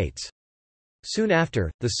United States. Soon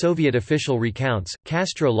after, the Soviet official recounts,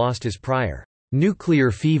 Castro lost his prior nuclear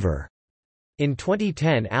fever. In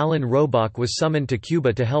 2010, Alan Robach was summoned to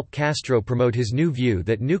Cuba to help Castro promote his new view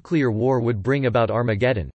that nuclear war would bring about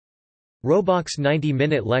Armageddon. Robach's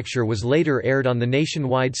 90-minute lecture was later aired on the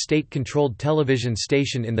nationwide state-controlled television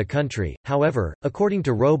station in the country. However, according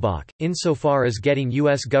to Robach, insofar as getting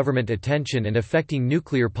U.S. government attention and affecting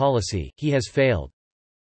nuclear policy, he has failed.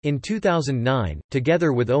 In 2009,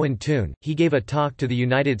 together with Owen Toon, he gave a talk to the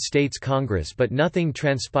United States Congress, but nothing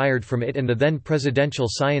transpired from it, and the then presidential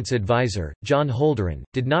science advisor, John Holdren,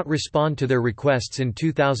 did not respond to their requests in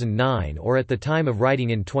 2009 or at the time of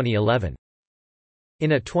writing in 2011.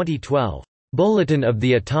 In a 2012 Bulletin of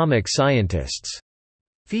the Atomic Scientists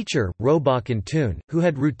feature, Robach and Toon, who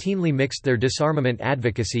had routinely mixed their disarmament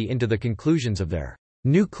advocacy into the conclusions of their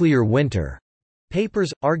nuclear winter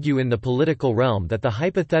papers, argue in the political realm that the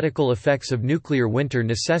hypothetical effects of nuclear winter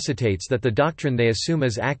necessitates that the doctrine they assume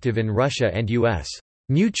is active in Russia and U.S.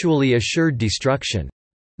 mutually assured destruction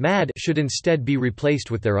 (MAD) should instead be replaced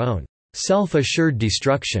with their own self-assured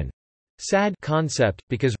destruction SAD concept,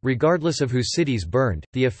 because, regardless of whose cities burned,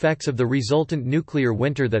 the effects of the resultant nuclear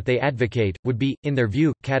winter that they advocate, would be, in their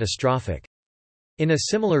view, catastrophic. In a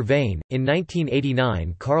similar vein, in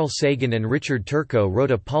 1989 Carl Sagan and Richard Turco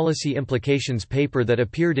wrote a policy implications paper that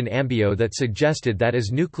appeared in Ambio that suggested that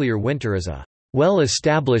as nuclear winter is a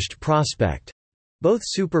well-established prospect, both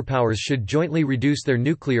superpowers should jointly reduce their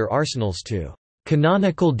nuclear arsenals to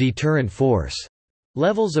canonical deterrent force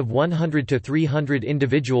levels of 100 to 300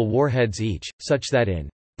 individual warheads each, such that in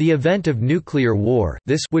the event of nuclear war,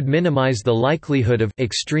 this would minimize the likelihood of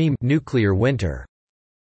extreme nuclear winter.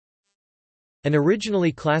 An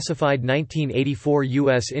originally classified 1984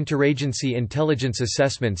 U.S. Interagency Intelligence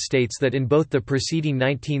Assessment states that in both the preceding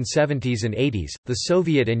 1970s and 80s, the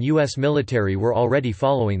Soviet and U.S. military were already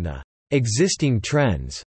following the existing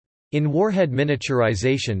trends in warhead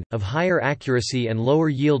miniaturization, of higher accuracy and lower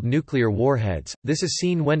yield nuclear warheads. This is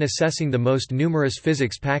seen when assessing the most numerous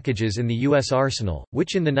physics packages in the U.S. arsenal,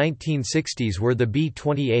 which in the 1960s were the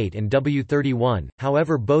B-28 and W-31,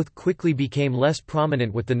 however both quickly became less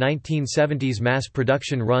prominent with the 1970s mass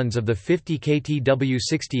production runs of the 50 kt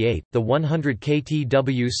W-68, the 100 kt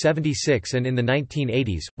W-76 and in the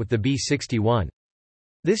 1980s, with the B-61.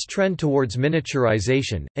 This trend towards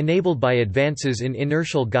miniaturization, enabled by advances in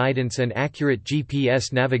inertial guidance and accurate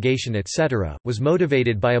GPS navigation etc., was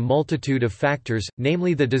motivated by a multitude of factors,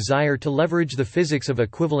 namely the desire to leverage the physics of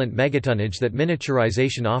equivalent megatonnage that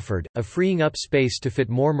miniaturization offered, a freeing up space to fit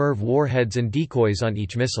more MIRV warheads and decoys on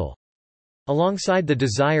each missile. Alongside the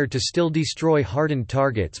desire to still destroy hardened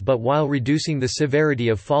targets but while reducing the severity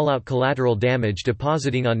of fallout collateral damage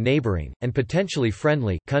depositing on neighboring, and potentially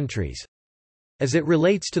friendly, countries. As it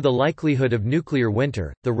relates to the likelihood of nuclear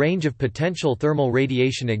winter, the range of potential thermal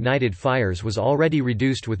radiation-ignited fires was already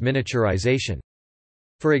reduced with miniaturization.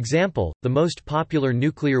 For example, the most popular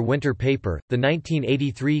nuclear winter paper, the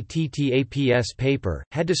 1983 TTAPS paper,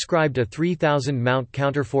 had described a 3,000-mount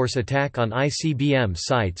counterforce attack on ICBM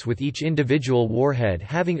sites with each individual warhead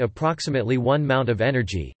having approximately 1 mount of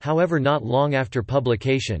energy. However, not long after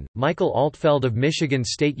publication, Michael Altfeld of Michigan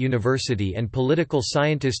State University and political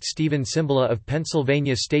scientist Stephen Simbola of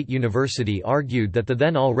Pennsylvania State University argued that the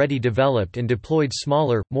then already developed and deployed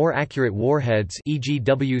smaller, more accurate warheads, e.g.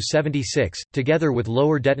 W-76, together with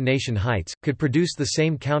lower detonation heights, could produce the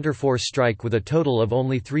same counterforce strike with a total of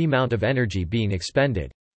only 3 mount of energy being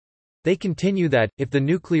expended. They continue that, if the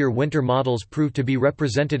nuclear winter models prove to be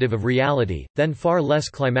representative of reality, then far less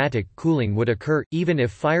climatic cooling would occur, even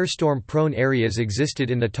if firestorm-prone areas existed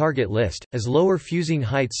in the target list, as lower fusing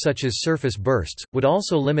heights such as surface bursts, would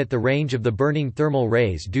also limit the range of the burning thermal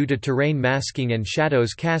rays due to terrain masking and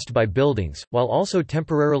shadows cast by buildings, while also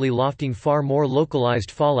temporarily lofting far more localized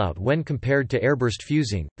fallout when compared to airburst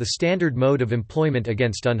fusing, the standard mode of employment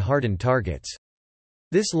against unhardened targets.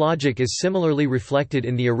 This logic is similarly reflected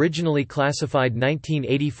in the originally classified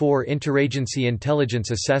 1984 Interagency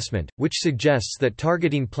Intelligence Assessment, which suggests that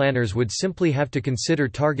targeting planners would simply have to consider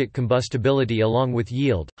target combustibility along with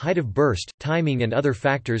yield, height of burst, timing and other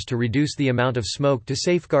factors to reduce the amount of smoke to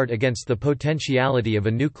safeguard against the potentiality of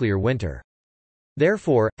a nuclear winter.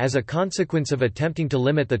 Therefore, as a consequence of attempting to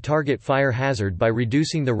limit the target fire hazard by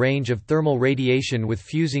reducing the range of thermal radiation with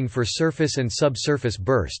fusing for surface and subsurface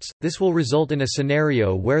bursts, this will result in a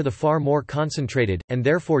scenario where the far more concentrated, and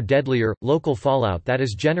therefore deadlier, local fallout that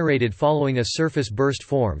is generated following a surface burst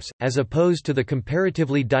forms, as opposed to the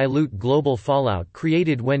comparatively dilute global fallout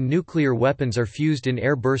created when nuclear weapons are fused in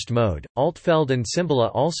air burst mode. Altfeld and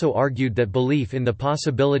Cymbala also argued that belief in the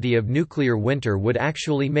possibility of nuclear winter would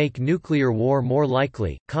actually make nuclear war more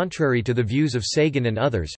likely, contrary to the views of Sagan and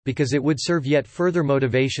others, because it would serve yet further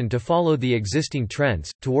motivation to follow the existing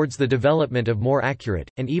trends, towards the development of more accurate,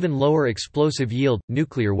 and even lower explosive yield,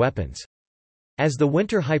 nuclear weapons. As the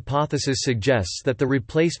winter hypothesis suggests that the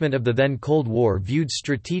replacement of the then Cold War viewed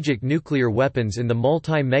strategic nuclear weapons in the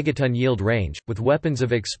multi-megaton yield range, with weapons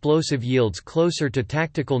of explosive yields closer to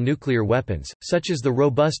tactical nuclear weapons, such as the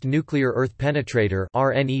Robust Nuclear Earth Penetrator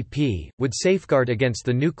 (RNEP), would safeguard against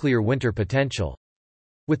the nuclear winter potential.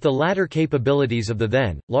 With the latter capabilities of the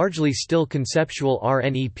then, largely still conceptual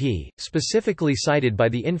RNEP, specifically cited by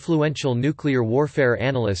the influential nuclear warfare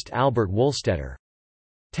analyst Albert Wohlstetter.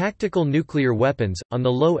 Tactical nuclear weapons, on the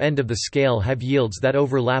low end of the scale, have yields that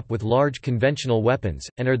overlap with large conventional weapons,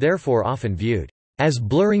 and are therefore often viewed as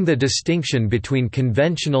blurring the distinction between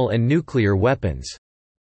conventional and nuclear weapons,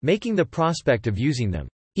 making the prospect of using them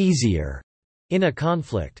easier in a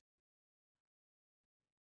conflict.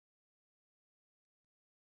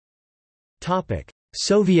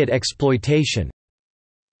 Soviet exploitation.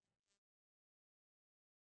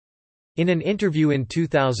 In an interview in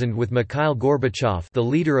 2000 with Mikhail Gorbachev, the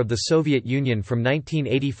leader of the Soviet Union from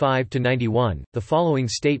 1985 to 91, the following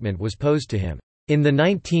statement was posed to him. In the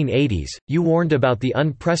 1980s, you warned about the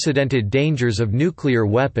unprecedented dangers of nuclear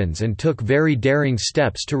weapons and took very daring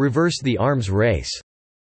steps to reverse the arms race.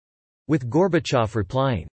 With Gorbachev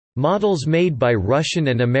replying, models made by Russian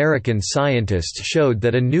and American scientists showed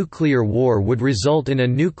that a nuclear war would result in a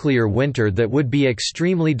nuclear winter that would be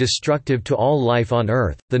extremely destructive to all life on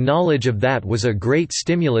Earth. The knowledge of that was a great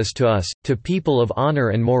stimulus to us, to people of honor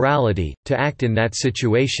and morality, to act in that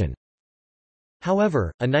situation.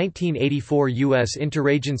 However, a 1984 U.S.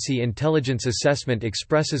 Interagency Intelligence Assessment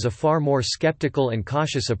expresses a far more skeptical and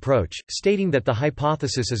cautious approach, stating that the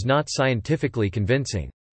hypothesis is not scientifically convincing.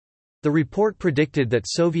 The report predicted that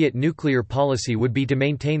Soviet nuclear policy would be to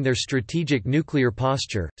maintain their strategic nuclear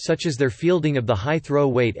posture, such as their fielding of the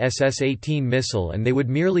high-throw-weight SS-18 missile, and they would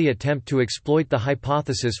merely attempt to exploit the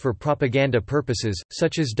hypothesis for propaganda purposes,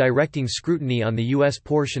 such as directing scrutiny on the U.S.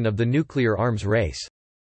 portion of the nuclear arms race.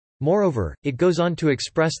 Moreover, it goes on to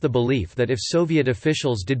express the belief that if Soviet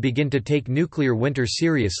officials did begin to take nuclear winter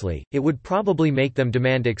seriously, it would probably make them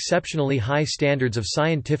demand exceptionally high standards of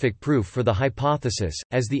scientific proof for the hypothesis,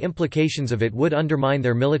 as the implications of it would undermine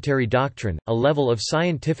their military doctrine, a level of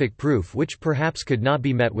scientific proof which perhaps could not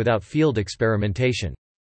be met without field experimentation.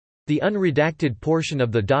 The unredacted portion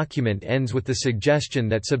of the document ends with the suggestion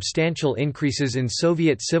that substantial increases in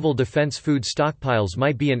Soviet civil defense food stockpiles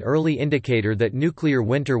might be an early indicator that nuclear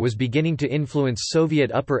winter was beginning to influence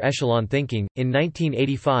Soviet upper echelon thinking. In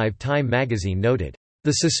 1985, Time magazine noted,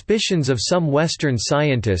 "The suspicions of some Western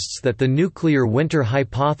scientists that the nuclear winter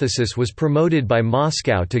hypothesis was promoted by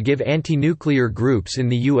Moscow to give anti-nuclear groups in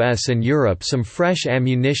the US and Europe some fresh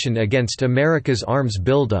ammunition against America's arms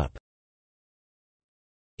buildup."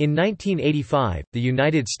 In 1985, the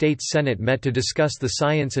United States Senate met to discuss the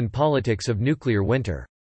science and politics of nuclear winter.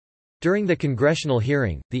 During the congressional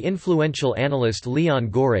hearing, the influential analyst Leon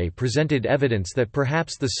Gore presented evidence that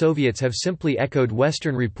perhaps the Soviets have simply echoed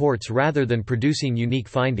Western reports rather than producing unique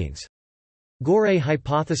findings. Gore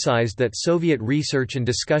hypothesized that Soviet research and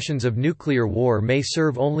discussions of nuclear war may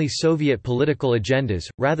serve only Soviet political agendas,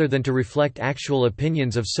 rather than to reflect actual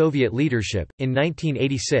opinions of Soviet leadership. In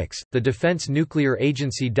 1986, the Defense Nuclear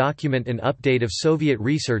Agency document An Update of Soviet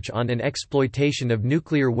Research on an Exploitation of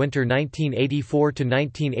Nuclear Winter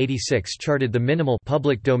 1984–1986 charted the minimal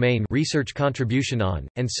public domain research contribution on,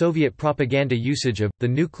 and Soviet propaganda usage of, the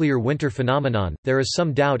nuclear winter phenomenon. There is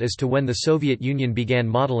some doubt as to when the Soviet Union began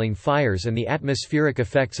modeling fires and the atmospheric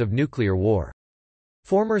effects of nuclear war.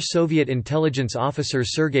 Former Soviet intelligence officer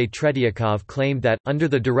Sergei Tretyakov claimed that, under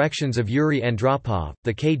the directions of Yuri Andropov,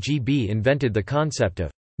 the KGB invented the concept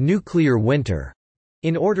of nuclear winter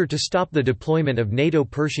in order to stop the deployment of NATO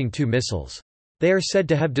Pershing II missiles. They are said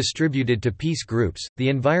to have distributed to peace groups, the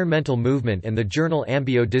environmental movement and the journal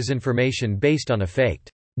Ambio disinformation based on a faked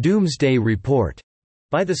doomsday report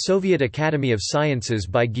by the Soviet Academy of Sciences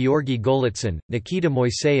by Georgy Golitsyn, Nikita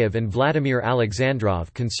Moiseyev and Vladimir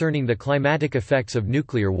Alexandrov concerning the climatic effects of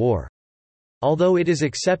nuclear war. Although it is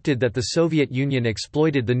accepted that the Soviet Union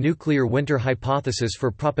exploited the nuclear winter hypothesis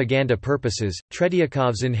for propaganda purposes,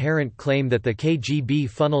 Tretyakov's inherent claim that the KGB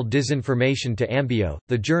funneled disinformation to Ambio,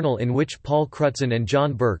 the journal in which Paul Crutzen and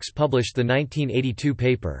John Birks published the 1982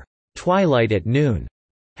 paper, Twilight at Noon,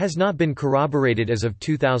 has not been corroborated as of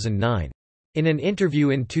 2009. In an interview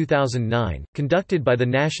in 2009, conducted by the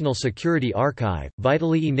National Security Archive,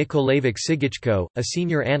 Vitaly Nikolaevich Sigichko, a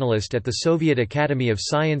senior analyst at the Soviet Academy of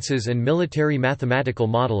Sciences and military mathematical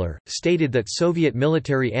modeler, stated that Soviet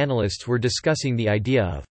military analysts were discussing the idea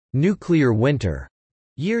of nuclear winter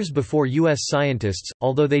years before U.S. scientists,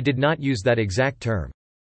 although they did not use that exact term.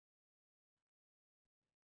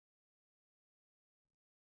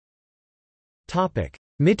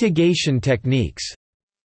 Mitigation techniques.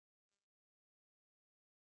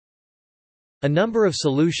 A number of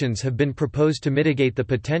solutions have been proposed to mitigate the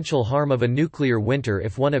potential harm of a nuclear winter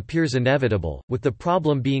if one appears inevitable, with the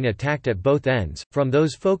problem being attacked at both ends, from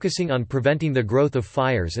those focusing on preventing the growth of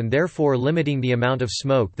fires and therefore limiting the amount of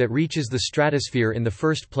smoke that reaches the stratosphere in the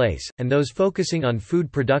first place, and those focusing on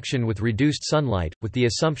food production with reduced sunlight, with the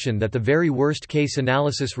assumption that the very worst-case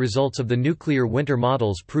analysis results of the nuclear winter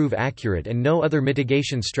models prove accurate and no other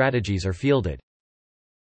mitigation strategies are fielded.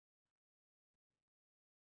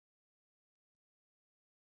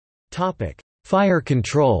 Fire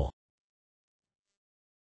control.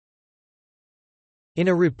 In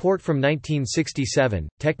a report from 1967,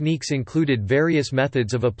 techniques included various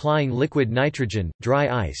methods of applying liquid nitrogen, dry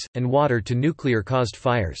ice, and water to nuclear-caused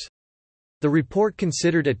fires. The report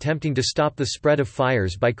considered attempting to stop the spread of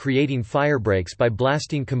fires by creating firebreaks by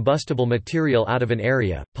blasting combustible material out of an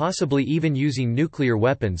area, possibly even using nuclear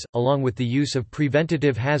weapons, along with the use of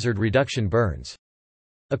preventative hazard reduction burns.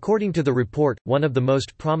 According to the report, one of the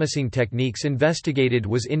most promising techniques investigated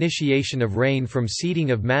was initiation of rain from seeding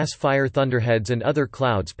of mass fire thunderheads and other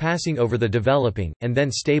clouds passing over the developing, and then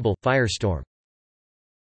stable, firestorm.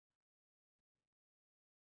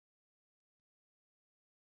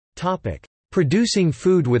 Producing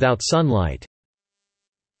food without sunlight.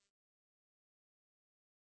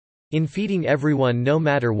 In Feeding Everyone No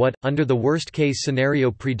Matter What, under the worst-case scenario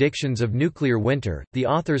predictions of nuclear winter, the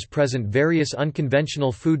authors present various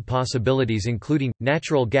unconventional food possibilities including,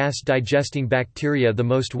 natural gas-digesting bacteria, the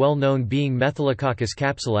most well-known being Methylococcus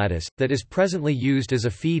capsulatus, that is presently used as a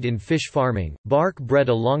feed in fish farming, bark bread,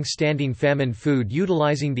 a long-standing famine food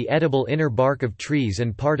utilizing the edible inner bark of trees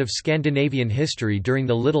and part of Scandinavian history during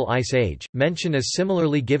the Little Ice Age. Mention is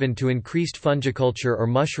similarly given to increased fungiculture or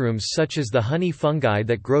mushrooms such as the honey fungi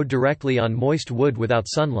that grow directly on moist wood without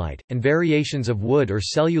sunlight, and variations of wood or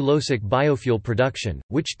cellulosic biofuel production,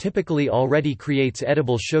 which typically already creates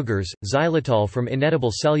edible sugars, xylitol from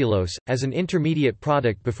inedible cellulose, as an intermediate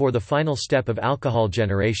product before the final step of alcohol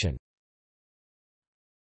generation.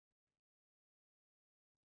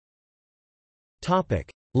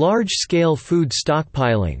 Large-scale food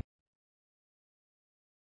stockpiling.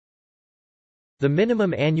 The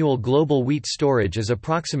minimum annual global wheat storage is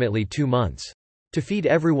approximately 2 months. To feed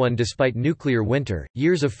everyone despite nuclear winter,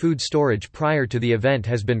 years of food storage prior to the event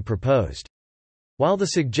has been proposed. While the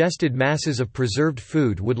suggested masses of preserved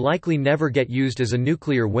food would likely never get used as a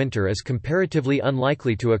nuclear winter is comparatively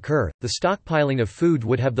unlikely to occur, the stockpiling of food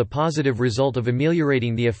would have the positive result of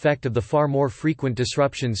ameliorating the effect of the far more frequent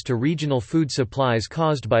disruptions to regional food supplies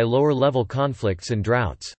caused by lower-level conflicts and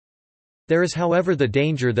droughts. There is however the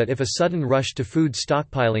danger that if a sudden rush to food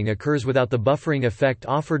stockpiling occurs without the buffering effect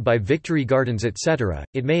offered by victory gardens etc.,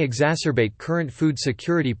 it may exacerbate current food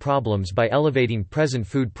security problems by elevating present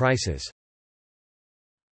food prices.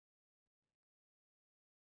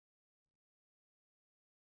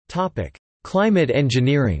 Climate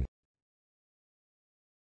engineering.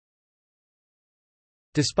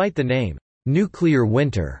 Despite the name, nuclear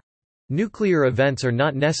winter, nuclear events are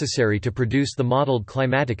not necessary to produce the modeled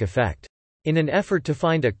climatic effect. In an effort to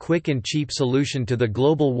find a quick and cheap solution to the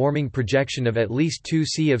global warming projection of at least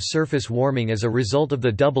 2°C of surface warming as a result of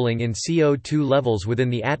the doubling in CO2 levels within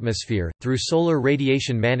the atmosphere, through solar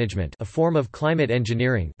radiation management, a form of climate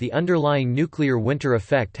engineering, the underlying nuclear winter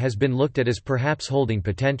effect has been looked at as perhaps holding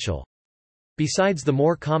potential. Besides the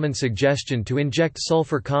more common suggestion to inject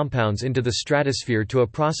sulfur compounds into the stratosphere to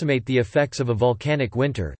approximate the effects of a volcanic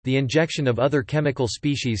winter, the injection of other chemical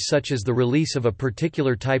species such as the release of a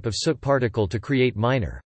particular type of soot particle to create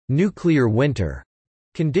minor nuclear winter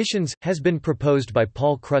conditions, has been proposed by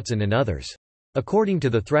Paul Crutzen and others. According to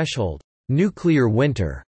the threshold, nuclear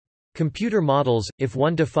winter computer models, if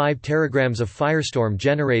 1 to 5 teragrams of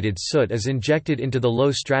firestorm-generated soot is injected into the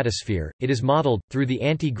low stratosphere, it is modeled, through the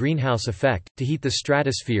anti-greenhouse effect, to heat the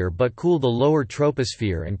stratosphere but cool the lower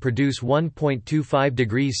troposphere and produce 1.25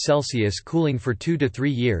 degrees Celsius cooling for 2 to 3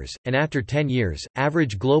 years, and after 10 years,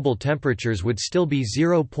 average global temperatures would still be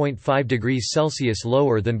 0.5 degrees Celsius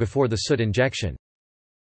lower than before the soot injection.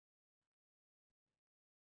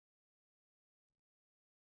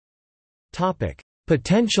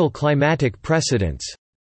 Potential climatic precedents.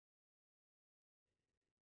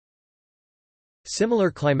 Similar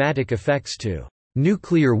climatic effects to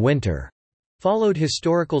nuclear winter followed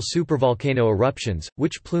historical supervolcano eruptions,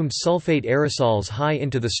 which plumed sulfate aerosols high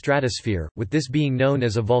into the stratosphere, with this being known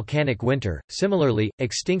as a volcanic winter. Similarly,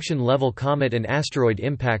 extinction-level comet and asteroid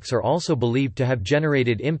impacts are also believed to have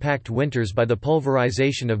generated impact winters by the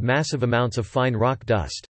pulverization of massive amounts of fine rock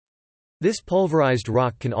dust. This pulverized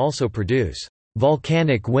rock can also produce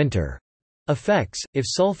volcanic winter effects, if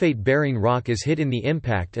sulfate-bearing rock is hit in the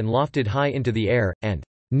impact and lofted high into the air, and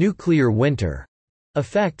nuclear winter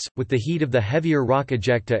effects, with the heat of the heavier rock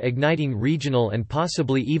ejecta igniting regional and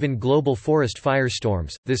possibly even global forest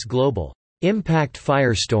firestorms. This global impact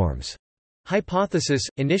firestorms hypothesis,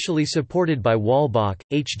 initially supported by Walbach,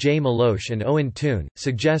 H. J. Meloche and Owen Toon,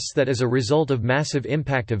 suggests that as a result of massive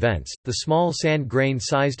impact events, the small sand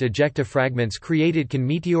grain-sized ejecta fragments created can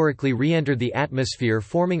meteorically re-enter the atmosphere,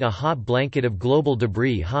 forming a hot blanket of global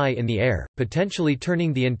debris high in the air, potentially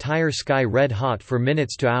turning the entire sky red-hot for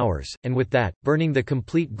minutes to hours, and with that, burning the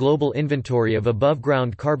complete global inventory of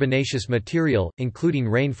above-ground carbonaceous material, including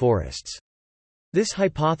rainforests. This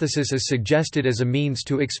hypothesis is suggested as a means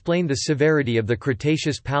to explain the severity of the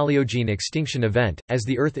Cretaceous-Paleogene extinction event, as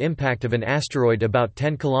the Earth impact of an asteroid about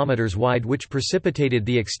 10 km wide which precipitated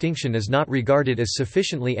the extinction is not regarded as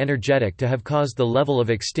sufficiently energetic to have caused the level of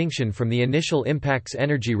extinction from the initial impact's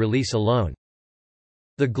energy release alone.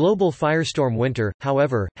 The global firestorm winter,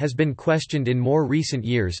 however, has been questioned in more recent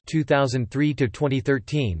years 2003 to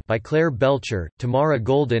 2013 by Claire Belcher, Tamara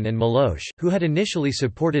Golden and Meloche, who had initially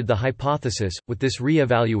supported the hypothesis, with this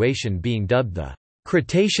re-evaluation being dubbed the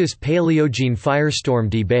Cretaceous-Paleogene firestorm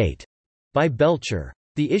debate by Belcher.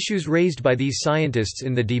 The issues raised by these scientists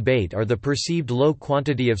in the debate are the perceived low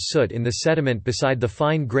quantity of soot in the sediment beside the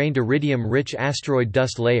fine-grained iridium-rich asteroid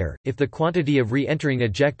dust layer, if the quantity of re-entering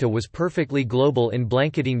ejecta was perfectly global in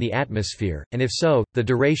blanketing the atmosphere, and if so, the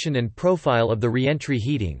duration and profile of the re-entry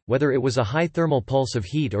heating, whether it was a high thermal pulse of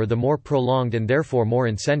heat or the more prolonged and therefore more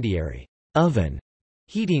incendiary oven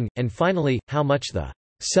heating, and finally, how much the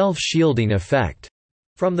self-shielding effect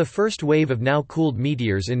from the first wave of now-cooled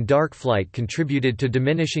meteors in dark flight contributed to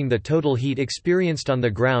diminishing the total heat experienced on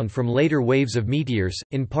the ground from later waves of meteors,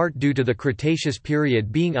 in part due to the Cretaceous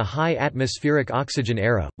period being a high atmospheric oxygen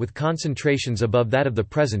era, with concentrations above that of the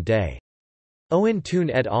present day. Owen Toon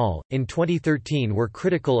et al. In 2013 were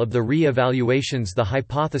critical of the re-evaluations the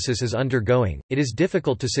hypothesis is undergoing. It is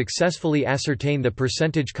difficult to successfully ascertain the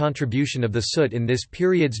percentage contribution of the soot in this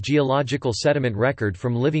period's geological sediment record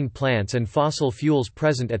from living plants and fossil fuels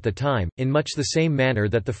present at the time, in much the same manner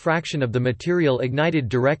that the fraction of the material ignited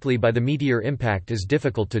directly by the meteor impact is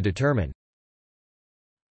difficult to determine.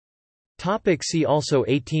 See also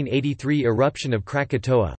 1883 eruption of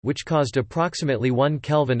Krakatoa, which caused approximately 1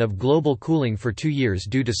 Kelvin of global cooling for 2 years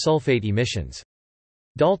due to sulfate emissions.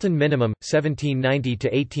 Dalton minimum,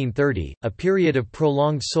 1790–1830, a period of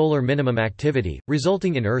prolonged solar minimum activity,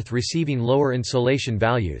 resulting in Earth receiving lower insolation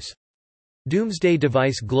values. Doomsday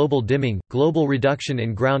device global dimming, global reduction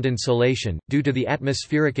in ground insolation, due to the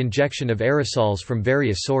atmospheric injection of aerosols from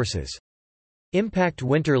various sources. Impact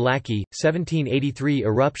winter Laki, 1783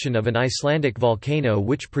 eruption of an Icelandic volcano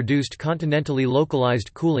which produced continentally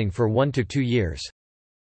localized cooling for 1 to 2 years.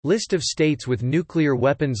 List of states with nuclear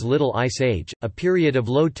weapons Little Ice Age, a period of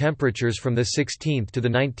low temperatures from the 16th to the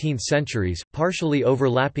 19th centuries, partially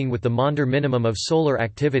overlapping with the Maunder minimum of solar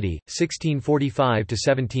activity, 1645 to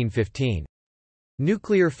 1715.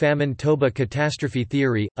 Nuclear famine Toba catastrophe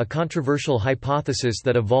theory, a controversial hypothesis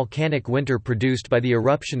that a volcanic winter produced by the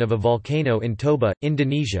eruption of a volcano in Toba,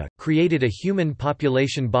 Indonesia, created a human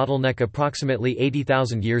population bottleneck approximately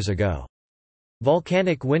 80,000 years ago.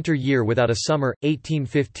 Volcanic winter year without a summer,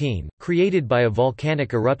 1815, created by a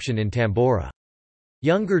volcanic eruption in Tambora.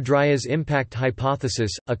 Younger Dryas impact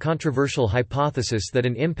hypothesis, a controversial hypothesis that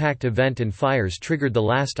an impact event and fires triggered the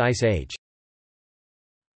last ice age.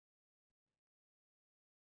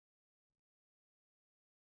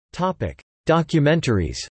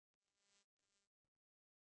 Documentaries.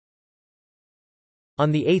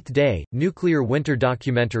 On the Eighth Day, Nuclear Winter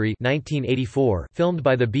Documentary 1984, filmed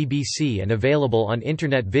by the BBC and available on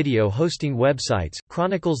Internet video hosting websites,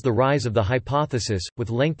 chronicles the rise of the hypothesis, with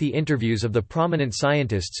lengthy interviews of the prominent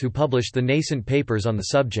scientists who published the nascent papers on the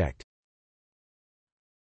subject.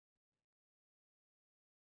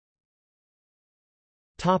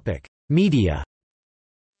 Media.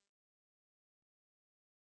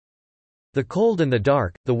 The Cold and the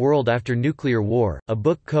Dark, The World After Nuclear War, a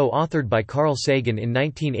book co-authored by Carl Sagan in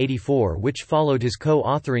 1984 which followed his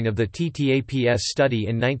co-authoring of the TTAPS study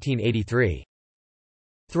in 1983.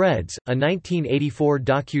 Threads, a 1984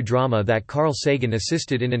 docudrama that Carl Sagan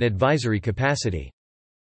assisted in an advisory capacity.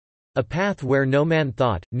 A Path Where No Man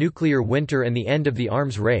Thought, Nuclear Winter and the End of the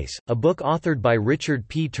Arms Race, a book authored by Richard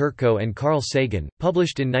P. Turco and Carl Sagan,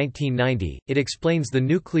 published in 1990. It explains the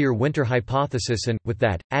nuclear winter hypothesis and, with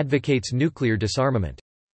that, advocates nuclear disarmament.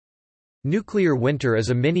 Nuclear Winter is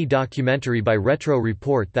a mini-documentary by Retro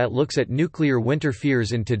Report that looks at nuclear winter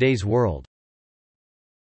fears in today's world.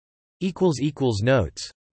 Notes